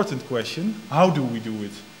important question, how do we do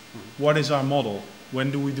it? What is our model?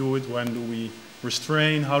 When do we do it? When do we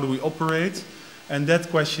restrain? How do we operate? And that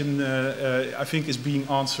question, I think, is being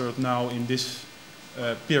answered now in this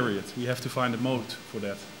period. We have to find a mode for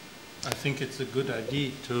that. I think it's a good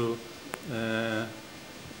idea to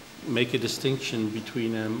make a distinction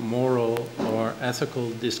between a moral or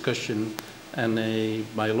ethical discussion and a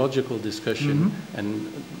biological discussion,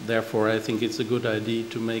 and therefore I think it's a good idea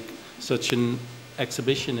to make such an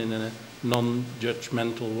exhibition in a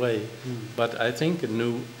non-judgmental way. But I think a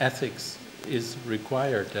new ethics is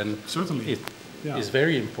required, and certainly it is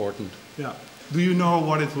very important. Yeah. Do you know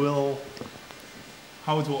what it will,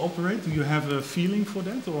 how it will operate? Do you have a feeling for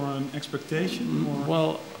that or an expectation? Or?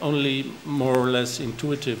 Well, only more or less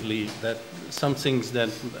intuitively, that some things that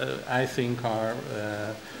I think are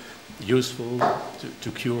useful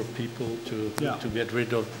to cure people, to get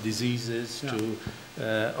rid of diseases, to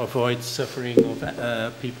avoid suffering of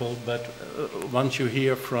people. But once you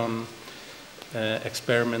hear from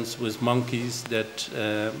experiments with monkeys that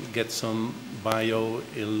get some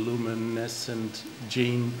bioluminescent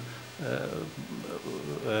gene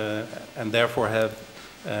and therefore have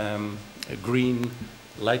green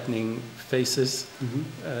lightning faces,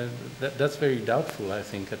 that's very doubtful, I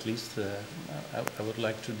think. At least I would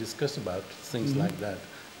like to discuss about things like that,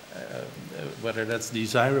 whether that's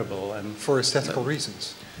desirable. And for aesthetical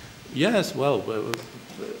reasons. Yes, well,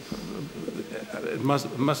 it must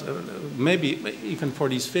maybe even for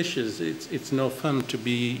these fishes, it's no fun to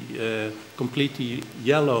be completely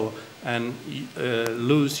yellow and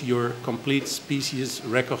lose your complete species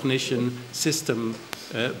recognition system,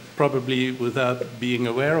 probably without being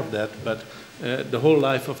aware of that. But the whole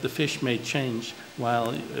life of the fish may change,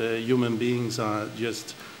 while human beings are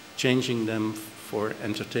just changing them for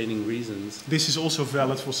entertaining reasons. This is also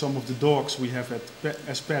valid for some of the dogs we have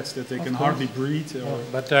as pets, that they can hardly breed, or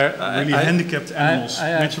but there really handicapped animals,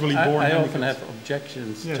 naturally born I handicapped. often have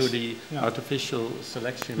objections to the artificial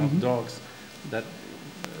selection of dogs that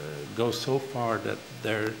go so far that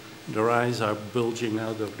their eyes are bulging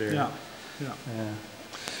out of their...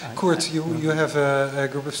 Kurt, you have a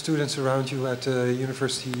group of students around you at the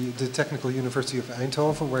university, the Technical University of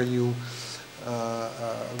Eindhoven, where you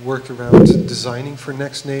work around designing for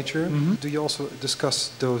next nature. Do you also discuss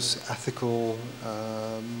those ethical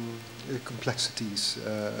complexities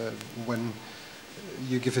when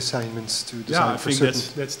you give assignments to design? Yeah, I think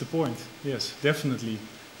that's the point. Yes, definitely.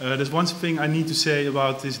 There's one thing I need to say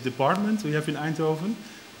about this department we have in Eindhoven,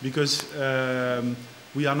 because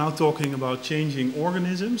we are now talking about changing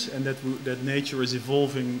organisms and that nature is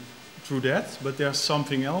evolving through that, but there's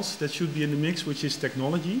something else that should be in the mix, which is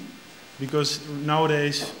technology, because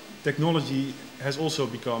nowadays technology has also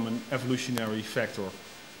become an evolutionary factor.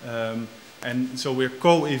 And so we're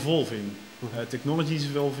co-evolving. Technology is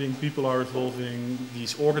evolving, people are evolving,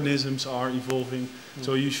 these organisms are evolving,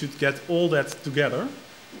 so you should get all that together.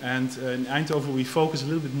 And in Eindhoven we focus a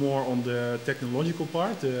little bit more on the technological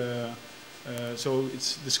part, so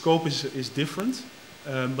the scope is different,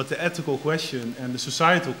 but the ethical question and the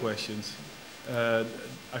societal questions,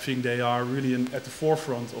 I think they are really at the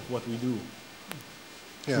forefront of what we do.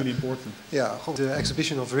 It's really important. Yeah, the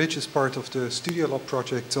exhibition of Rich is part of the Studiolab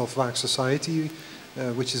project of Waag Society,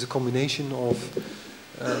 which is a combination of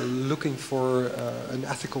looking for an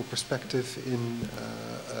ethical perspective in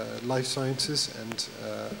life sciences and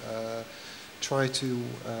try to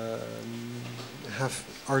have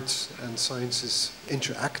arts and sciences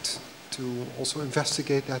interact to also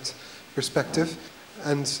investigate that perspective.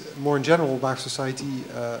 And more in general, Waag Society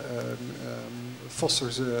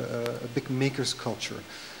fosters a big makers culture.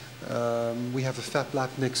 We have a Fab Lab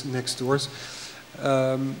next doors,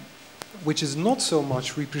 which is not so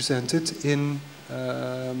much represented in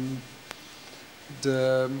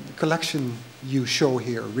the collection you show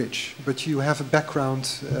here, Rich, but you have a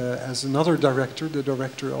background as another director, the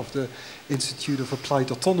director of the Institute of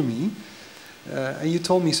Applied Autonomy, and you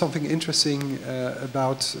told me something interesting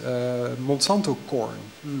about Monsanto corn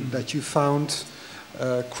that you found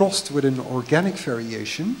crossed with an organic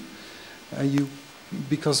variation,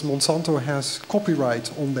 because Monsanto has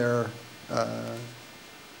copyright on their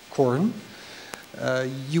corn.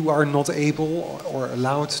 You are not able or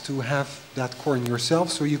allowed to have that corn yourself,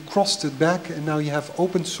 so you crossed it back and now you have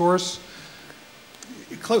open source.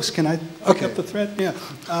 Close, can I pick up the thread? Yeah.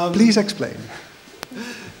 Please explain.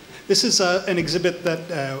 This is an exhibit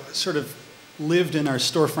that sort of lived in our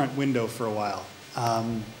storefront window for a while.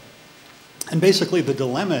 And basically the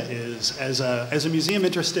dilemma is, as a museum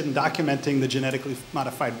interested in documenting the genetically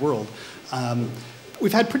modified world,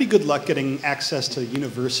 we've had pretty good luck getting access to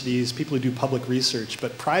universities, people who do public research,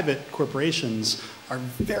 but private corporations are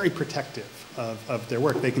very protective of their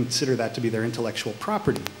work. They consider that to be their intellectual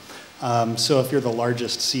property. So if you're the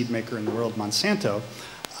largest seed maker in the world, Monsanto,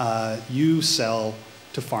 you sell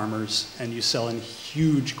to farmers and you sell in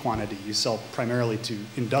huge quantity. You sell primarily to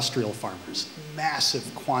industrial farmers, massive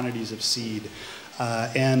quantities of seed.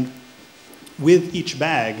 And with each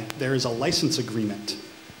bag, there is a license agreement,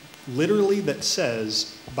 literally, that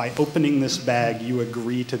says, by opening this bag, you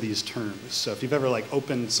agree to these terms. So if you've ever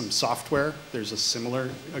opened some software, there's a similar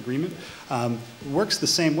agreement. It works the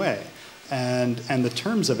same way. And the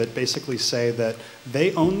terms of it basically say that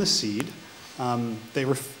they own the seed. They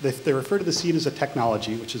refer to the seed as a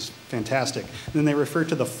technology, which is fantastic. And then they refer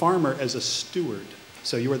to the farmer as a steward.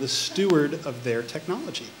 So you are the steward of their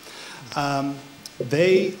technology.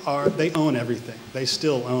 They own everything. They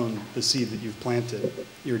still own the seed that you've planted.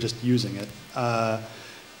 You're just using it.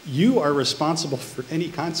 You are responsible for any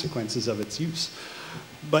consequences of its use.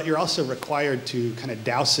 But you're also required to kind of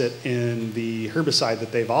douse it in the herbicide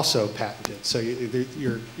that they've also patented. So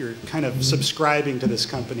you're kind of subscribing to this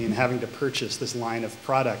company and having to purchase this line of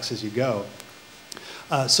products as you go.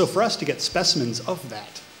 So for us to get specimens of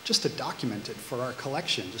that, just to document it for our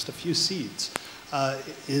collection, just a few seeds,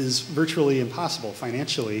 is virtually impossible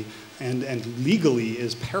financially, and legally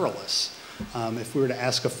is perilous. If we were to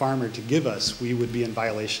ask a farmer to give us, we would be in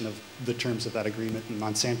violation of the terms of that agreement, and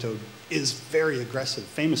Monsanto is very aggressive,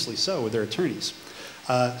 famously so, with their attorneys.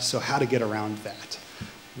 So how to get around that?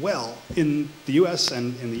 Well, in the US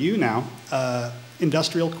and in the EU now,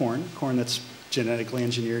 industrial corn that's genetically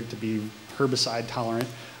engineered to be herbicide tolerant,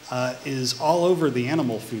 is all over the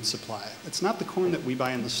animal food supply. It's not the corn that we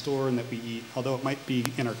buy in the store and that we eat, although it might be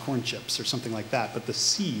in our corn chips or something like that, but the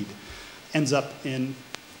seed ends up in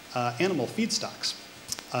animal feedstocks.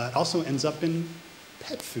 It also ends up in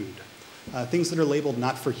pet food, things that are labeled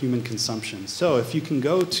not for human consumption. So if you can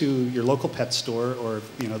go to your local pet store, or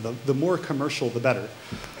the more commercial, the better,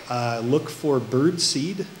 look for bird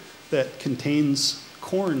seed that contains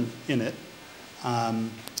corn in it.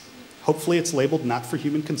 Hopefully it's labeled not for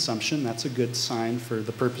human consumption. That's a good sign for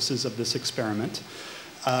the purposes of this experiment.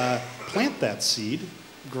 Plant that seed,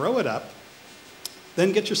 grow it up,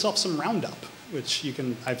 then get yourself some Roundup, which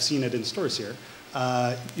I've seen it in stores here.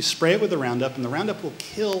 You spray it with the Roundup, and the Roundup will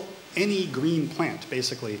kill any green plant,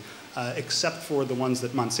 basically, except for the ones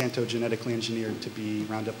that Monsanto genetically engineered to be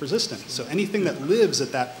Roundup resistant. So anything that lives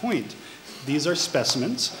at that point, these are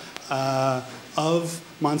specimens of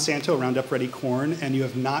Monsanto Roundup Ready corn, and you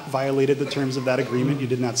have not violated the terms of that agreement. You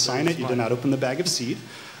did not sign it. You did not open the bag of seed.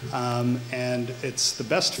 And it's the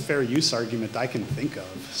best fair use argument I can think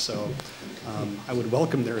of. So I would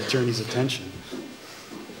welcome their attorney's attention.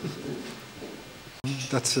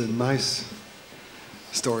 That's a nice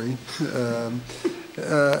story.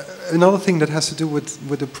 Another thing that has to do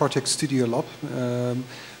with the project Studiolab.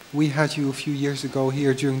 We had you a few years ago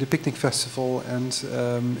here during the picnic festival and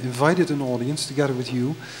invited an audience together with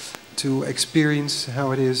you to experience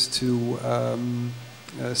how it is to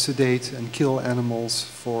sedate and kill animals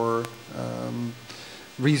for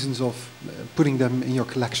reasons of putting them in your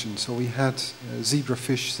collection. So we had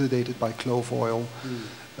zebrafish sedated by clove oil,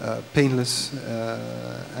 painless,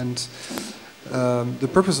 and the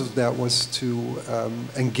purpose of that was to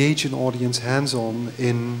engage an audience hands-on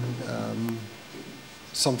in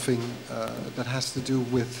something that has to do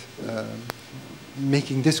with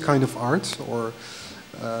making this kind of art or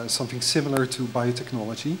something similar to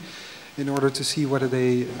biotechnology, in order to see whether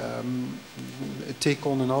they take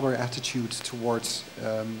on another attitude towards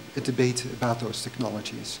a debate about those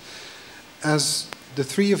technologies. As the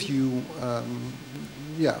three of you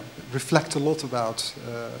reflect a lot about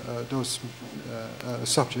those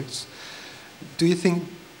subjects, do you think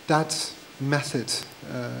that method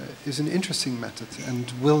is an interesting method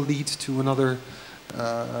and will lead to another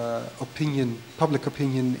public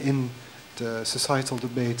opinion in the societal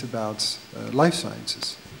debate about life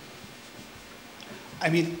sciences? I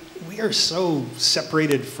mean, we are so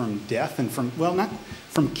separated from death and from, well, not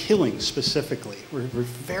from killing specifically. We're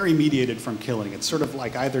very mediated from killing. It's sort of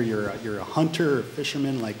like either you're a hunter or a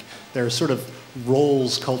fisherman. Like there are sort of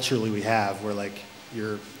roles culturally we have where like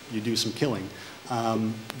you do some killing.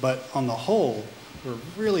 But on the whole, we're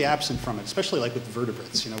really absent from it, especially like with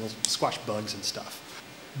vertebrates. We'll squash bugs and stuff.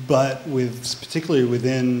 But particularly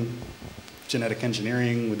within genetic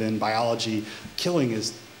engineering, within biology, killing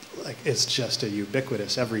is it's just a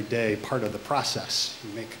ubiquitous, everyday part of the process.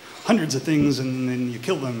 You make hundreds of things and then you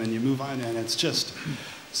kill them and you move on, and it's just,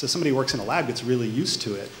 so somebody who works in a lab gets really used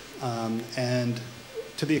to it. And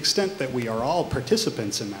to the extent that we are all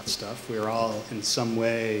participants in that stuff, we are all in some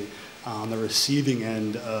way on the receiving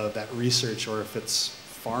end of that research, or if it's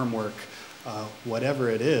farm work, whatever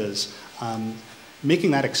it is,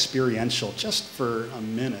 making that experiential just for a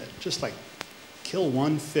minute, just like kill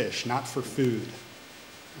one fish, not for food.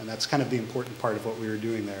 And that's kind of the important part of what we were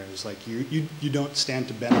doing there, is like you don't stand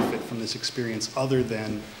to benefit from this experience other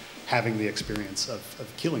than having the experience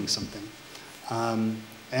of killing something.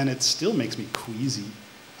 And it still makes me queasy,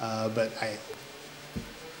 but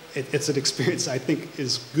it's an experience I think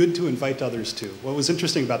is good to invite others to. What was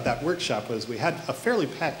interesting about that workshop was we had a fairly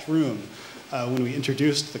packed room when we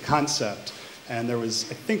introduced the concept, and there was,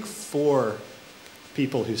 I think, 4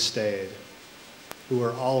 people who stayed, who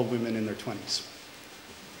were all women in their 20s.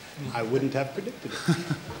 I wouldn't have predicted it.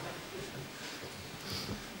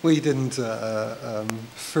 We didn't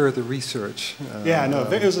further research. Yeah, no,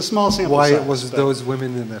 it was a small sample why size. Why it was those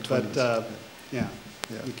women in their 20s. But yeah,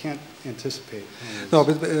 you can't anticipate. No,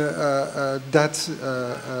 but that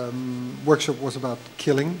workshop was about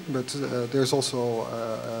killing, but there's also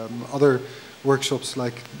other workshops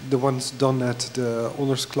like the ones done at the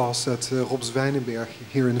honors class that Rob Zwijnenberg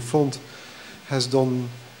here in the front has done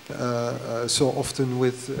so often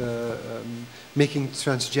with making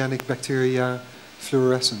transgenic bacteria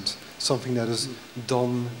fluorescent, something that is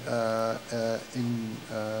done in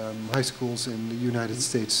high schools in the United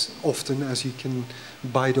States often, as you can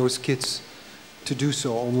buy those kits to do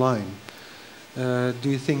so online. Do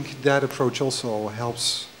you think that approach also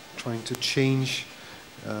helps trying to change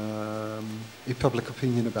a public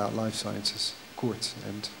opinion about life sciences? Koert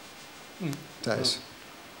and Thijs.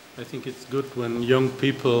 I think it's good when young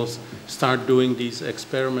people start doing these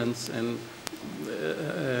experiments and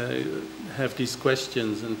have these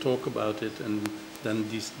questions and talk about it, and then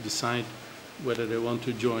decide whether they want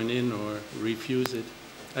to join in or refuse it.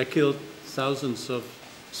 I killed thousands of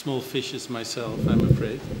small fishes myself, I'm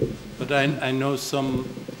afraid. But I know some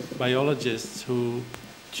biologists who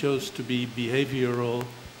chose to be behavioral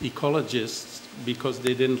ecologists because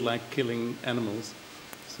they didn't like killing animals.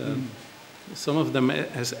 So some of them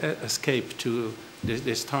has escaped to,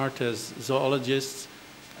 they start as zoologists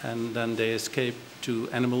and then they escape to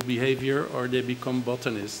animal behavior or they become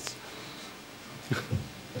botanists.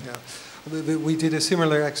 Yeah. We did a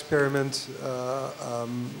similar experiment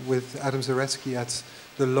with Adam Zaretsky at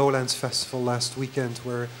the Lowlands Festival last weekend,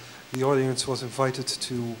 where the audience was invited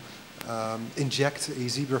to inject a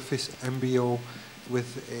zebrafish embryo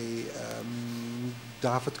with a,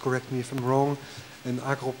 David, correct me if I'm wrong, an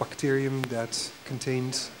agrobacterium that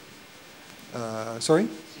contained, sorry?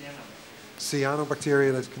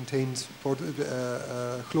 Cyanobacteria that contained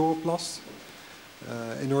chloroplast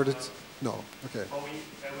in order to, no, okay. Well, we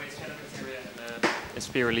cyanobacteria and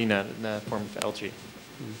spirulina in the form of algae.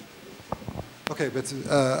 Okay, but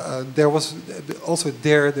there was also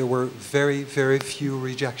there were very, very few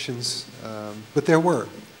rejections, but there were.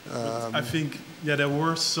 I think, yeah, there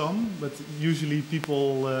were some, but usually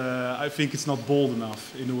people, I think it's not bold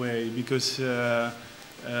enough in a way, because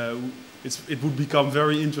it would become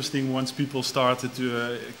very interesting once people started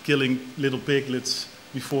killing little piglets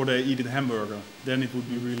before they eat a hamburger. Then it would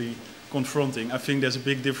be really confronting. I think there's a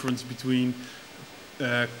big difference between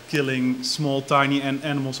killing small, tiny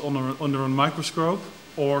animals under a microscope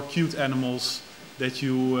or cute animals that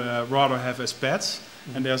you rather have as pets.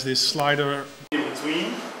 And there's this slider in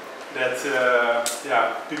between that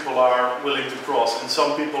people are willing to cross. And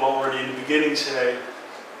some people already in the beginning say,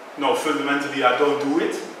 no, fundamentally I don't do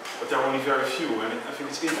it, but there are only very few. And I think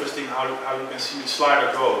it's interesting how you can see the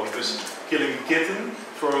slider go, because killing a kitten,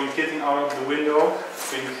 throwing a kitten out of the window, I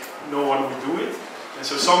think no one would do it. And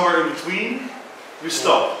so somewhere in between, you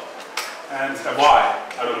stop. And why?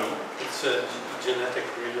 I don't know. It's a genetic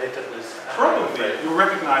relatedness. Probably. You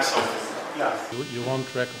recognize something. Yeah. You won't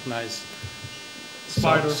recognize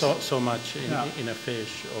spiders so much in a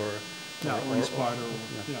fish or in a spider.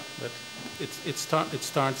 But it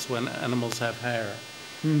starts when animals have hair.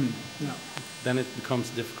 Yeah. Then it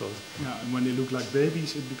becomes difficult. Yeah, and when they look like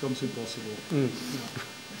babies, it becomes impossible. Yeah.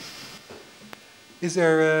 Is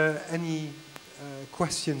there any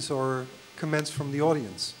questions or comments from the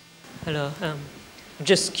audience? Hello. I'm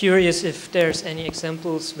just curious if there's any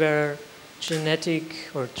examples where genetic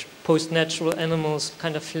or post-natural animals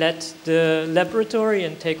kind of fled the laboratory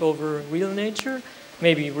and take over real nature,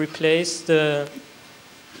 maybe replace the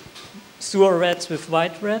sewer rats with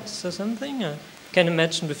white rats or something. I can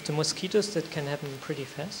imagine with the mosquitoes that can happen pretty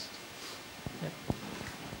fast.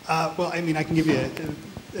 Yeah. Well, I mean, I can give you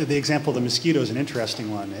the example of the mosquito is an interesting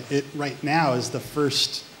one. It right now is the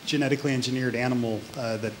first genetically engineered animal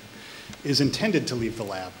that is intended to leave the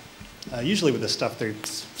lab. Usually with this stuff, they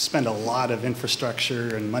spend a lot of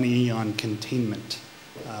infrastructure and money on containment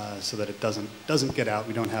so that it doesn't get out.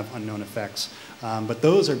 We don't have unknown effects. But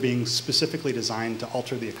those are being specifically designed to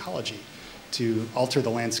alter the ecology, to alter the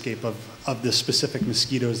landscape of the specific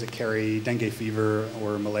mosquitoes that carry dengue fever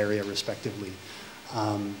or malaria, respectively.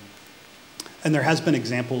 And there has been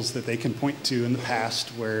examples that they can point to in the past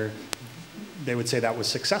where they would say that was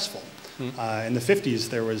successful. In the 50s,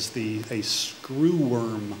 there was a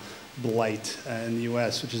screwworm blight in the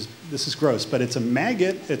US, this is gross, but it's a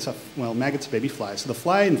maggot. Maggot's a baby fly. So the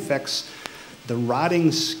fly infects the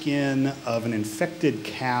rotting skin of an infected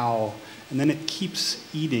cow, and then it keeps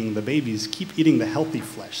eating, the babies keep eating the healthy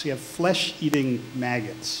flesh. So you have flesh-eating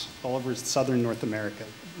maggots all over southern North America.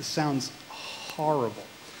 This sounds horrible.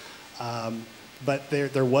 But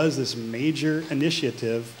there was this major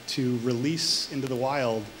initiative to release into the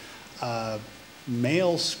wild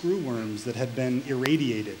male screwworms that had been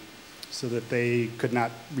irradiated so that they could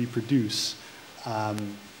not reproduce.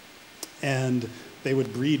 And they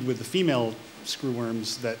would breed with the female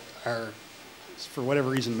screwworms that are, for whatever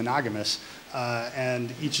reason, monogamous.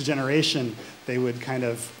 And each generation,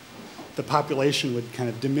 the population would kind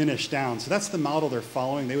of diminish down. So that's the model they're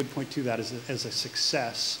following. They would point to that as a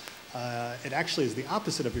success. It actually is the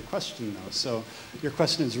opposite of your question, though. So your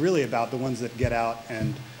question is really about the ones that get out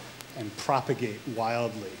and propagate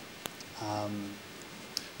wildly.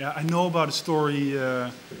 Yeah, I know about a story.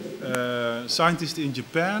 Scientists in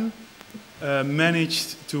Japan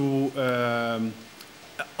managed to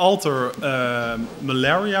alter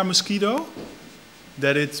malaria mosquito,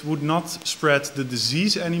 that it would not spread the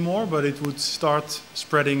disease anymore, but it would start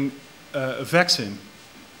spreading a vaccine.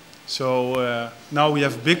 So now we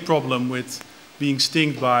have a big problem with being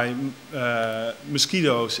stung by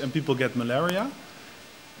mosquitoes and people get malaria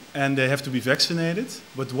and they have to be vaccinated.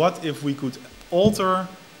 But what if we could alter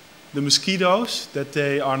the mosquitoes, that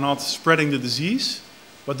they are not spreading the disease,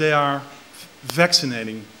 but they are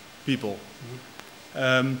vaccinating people.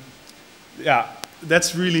 Yeah,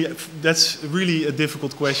 that's really a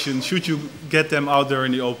difficult question. Should you get them out there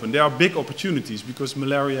in the open? There are big opportunities because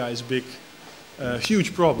malaria is a big,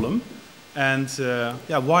 huge problem, and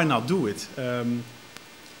yeah, why not do it?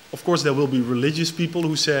 Of course, there will be religious people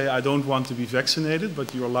who say, "I don't want to be vaccinated,"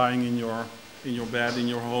 but you're lying in your bed in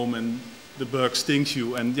your home, and the bug stings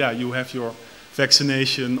you, and yeah, you have your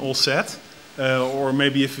vaccination all set. Or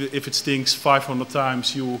maybe if it stings 500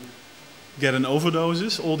 times, you get an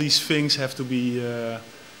overdoses. All these things have to be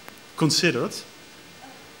considered.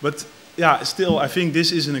 But yeah, still, I think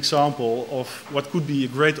this is an example of what could be a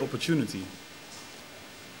great opportunity.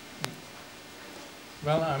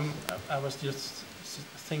 Well, I was just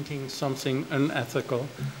thinking something unethical,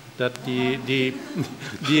 that the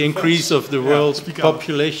increase of the world's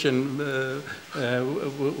population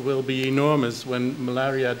will be enormous when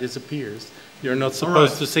malaria disappears. You're not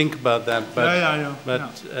supposed to think about that,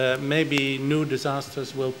 but maybe new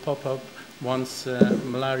disasters will pop up once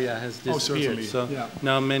malaria has disappeared. So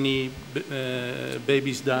now many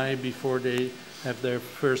babies die before they have their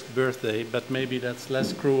first birthday, but maybe that's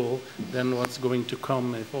less cruel than what's going to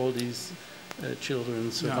come if all these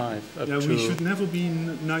children survive. We should never be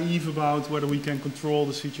naive about whether we can control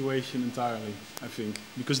the situation entirely, I think,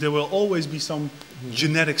 because there will always be some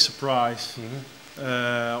genetic surprise.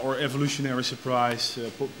 Or evolutionary surprise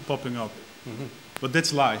popping up. But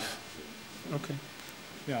that's life. Okay.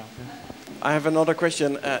 Yeah. I have another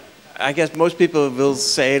question. I guess most people will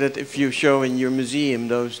say that if you show in your museum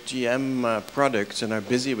those GM products and are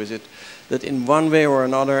busy with it, that in one way or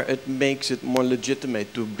another it makes it more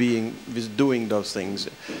legitimate to doing those things.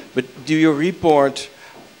 But do you report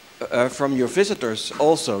from your visitors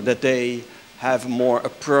also that they have more a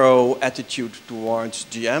pro attitude towards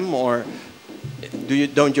GM, or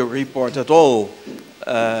don't you report at all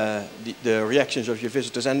the reactions of your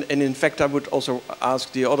visitors? And in fact, I would also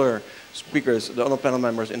ask the other speakers, the other panel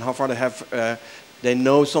members, in how far they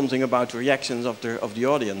know something about the reactions of the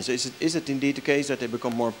audience. Is it indeed the case that they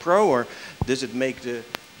become more pro, or does it make the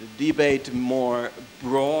debate more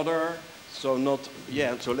broader? So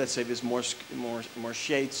so let's say there's more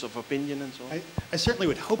shades of opinion and so on. I certainly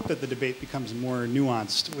would hope that the debate becomes more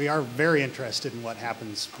nuanced. We are very interested in what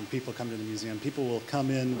happens when people come to the museum. People will come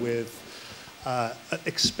in with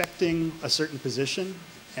expecting a certain position,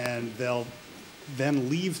 and they'll then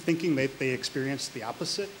leave thinking that they experienced the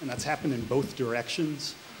opposite, and that's happened in both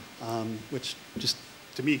directions, which just,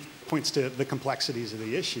 to me, points to the complexities of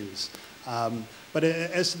the issues. But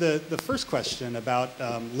as to the first question about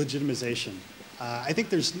legitimization, I think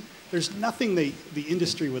there's nothing the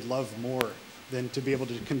industry would love more than to be able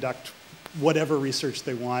to conduct whatever research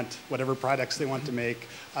they want, whatever products they want to make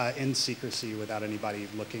in secrecy without anybody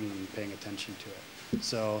looking and paying attention to it.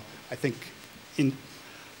 So I think in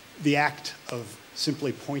the act of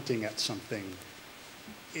simply pointing at something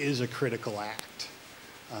is a critical act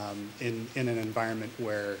in an environment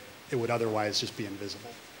where it would otherwise just be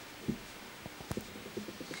invisible.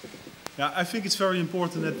 Yeah, I think it's very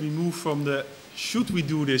important that we move from the should we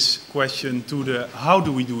do this question to the how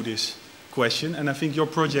do we do this question, and I think your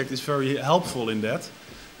project is very helpful in that.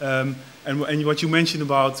 And what you mentioned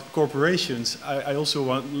about corporations, I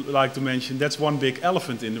also like to mention that's one big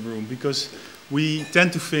elephant in the room, because we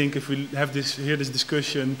tend to think, if we have hear this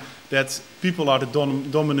discussion, that people are the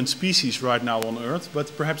dominant species right now on Earth,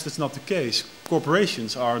 but perhaps that's not the case.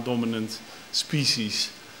 Corporations are a dominant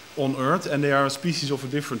species on Earth, and they are a species of a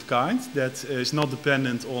different kind that is not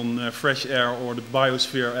dependent on fresh air or the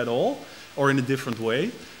biosphere at all, or in a different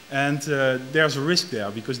way. And there's a risk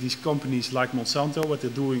there, because these companies like Monsanto, what they're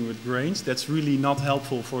doing with grains, that's really not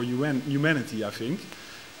helpful for humanity, I think.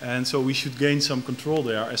 And so we should gain some control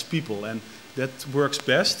there as people. And that works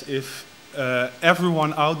best if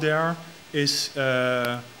everyone out there has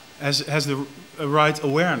the right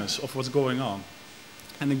awareness of what's going on.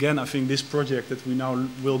 And again, I think this project that we now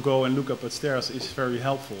will go and look up upstairs is very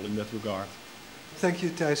helpful in that regard. Thank you,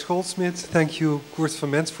 Thijs Goldsmith. Thank you, Koert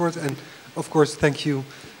van Mensvoort. And of course, thank you,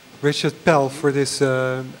 Richard Pell, for this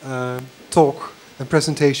talk and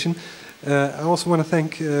presentation. I also want to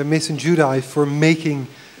thank Mason Judai for making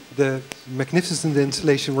the magnificent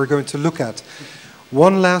installation we're going to look at.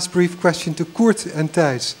 One last brief question to Koert and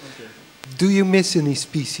Thijs. Okay. Do you miss any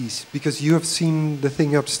species? Because you have seen the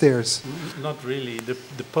thing upstairs. Not really. The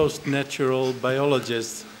post-natural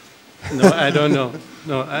biologist. No, I don't know.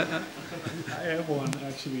 No, I have one,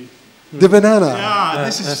 actually. The banana. Yeah,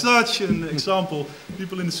 this is such an example.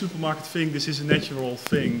 People in the supermarket think this is a natural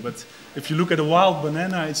thing, but if you look at a wild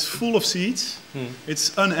banana, it's full of seeds. It's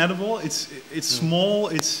unedible. It's small.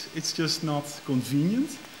 It's just not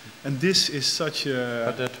convenient. And this is such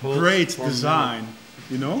a great design,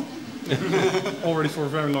 you know. Already for a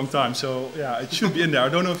very long time. So yeah, it should be in there. I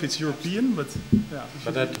don't know if it's European, but yeah.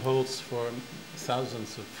 But that holds for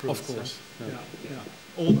thousands of fruits. Of course. Yeah.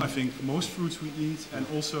 All, I think most fruits we eat, and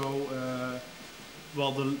also,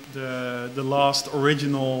 well, the last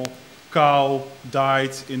original cow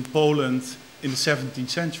died in Poland in the 17th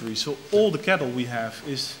century. So all the cattle we have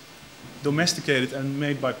is domesticated and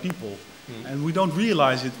made by people, and we don't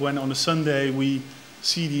realize it when on a Sunday we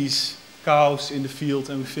see these cows in the field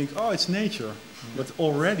and we think, oh, it's nature, but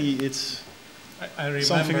already it's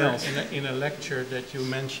something else. In a lecture that you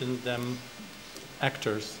mentioned them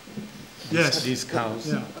actors. Yes. These cows.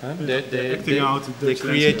 Yeah. Huh? They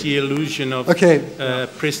create the illusion of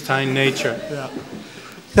pristine nature. Yeah.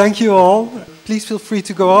 Thank you all. Please feel free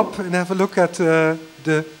to go up and have a look at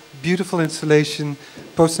the beautiful installation,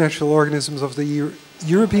 Post-Natural Organisms of the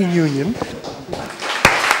European Union.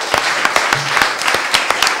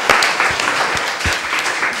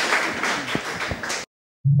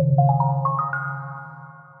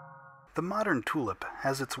 The modern tulip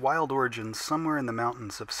has its wild origins somewhere in the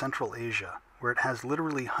mountains of Central Asia, where it has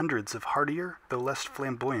literally hundreds of hardier, though less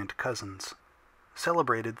flamboyant cousins.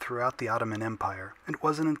 Celebrated throughout the Ottoman Empire, it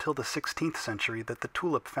wasn't until the 16th century that the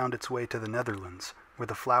tulip found its way to the Netherlands, where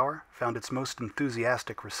the flower found its most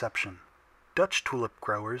enthusiastic reception. Dutch tulip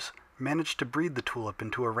growers managed to breed the tulip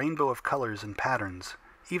into a rainbow of colors and patterns,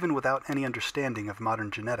 even without any understanding of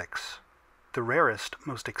modern genetics. The rarest,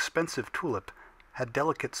 most expensive tulip had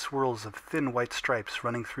delicate swirls of thin white stripes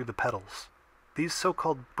running through the petals. These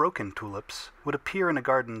so-called broken tulips would appear in a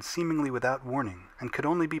garden seemingly without warning and could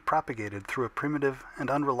only be propagated through a primitive and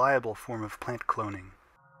unreliable form of plant cloning.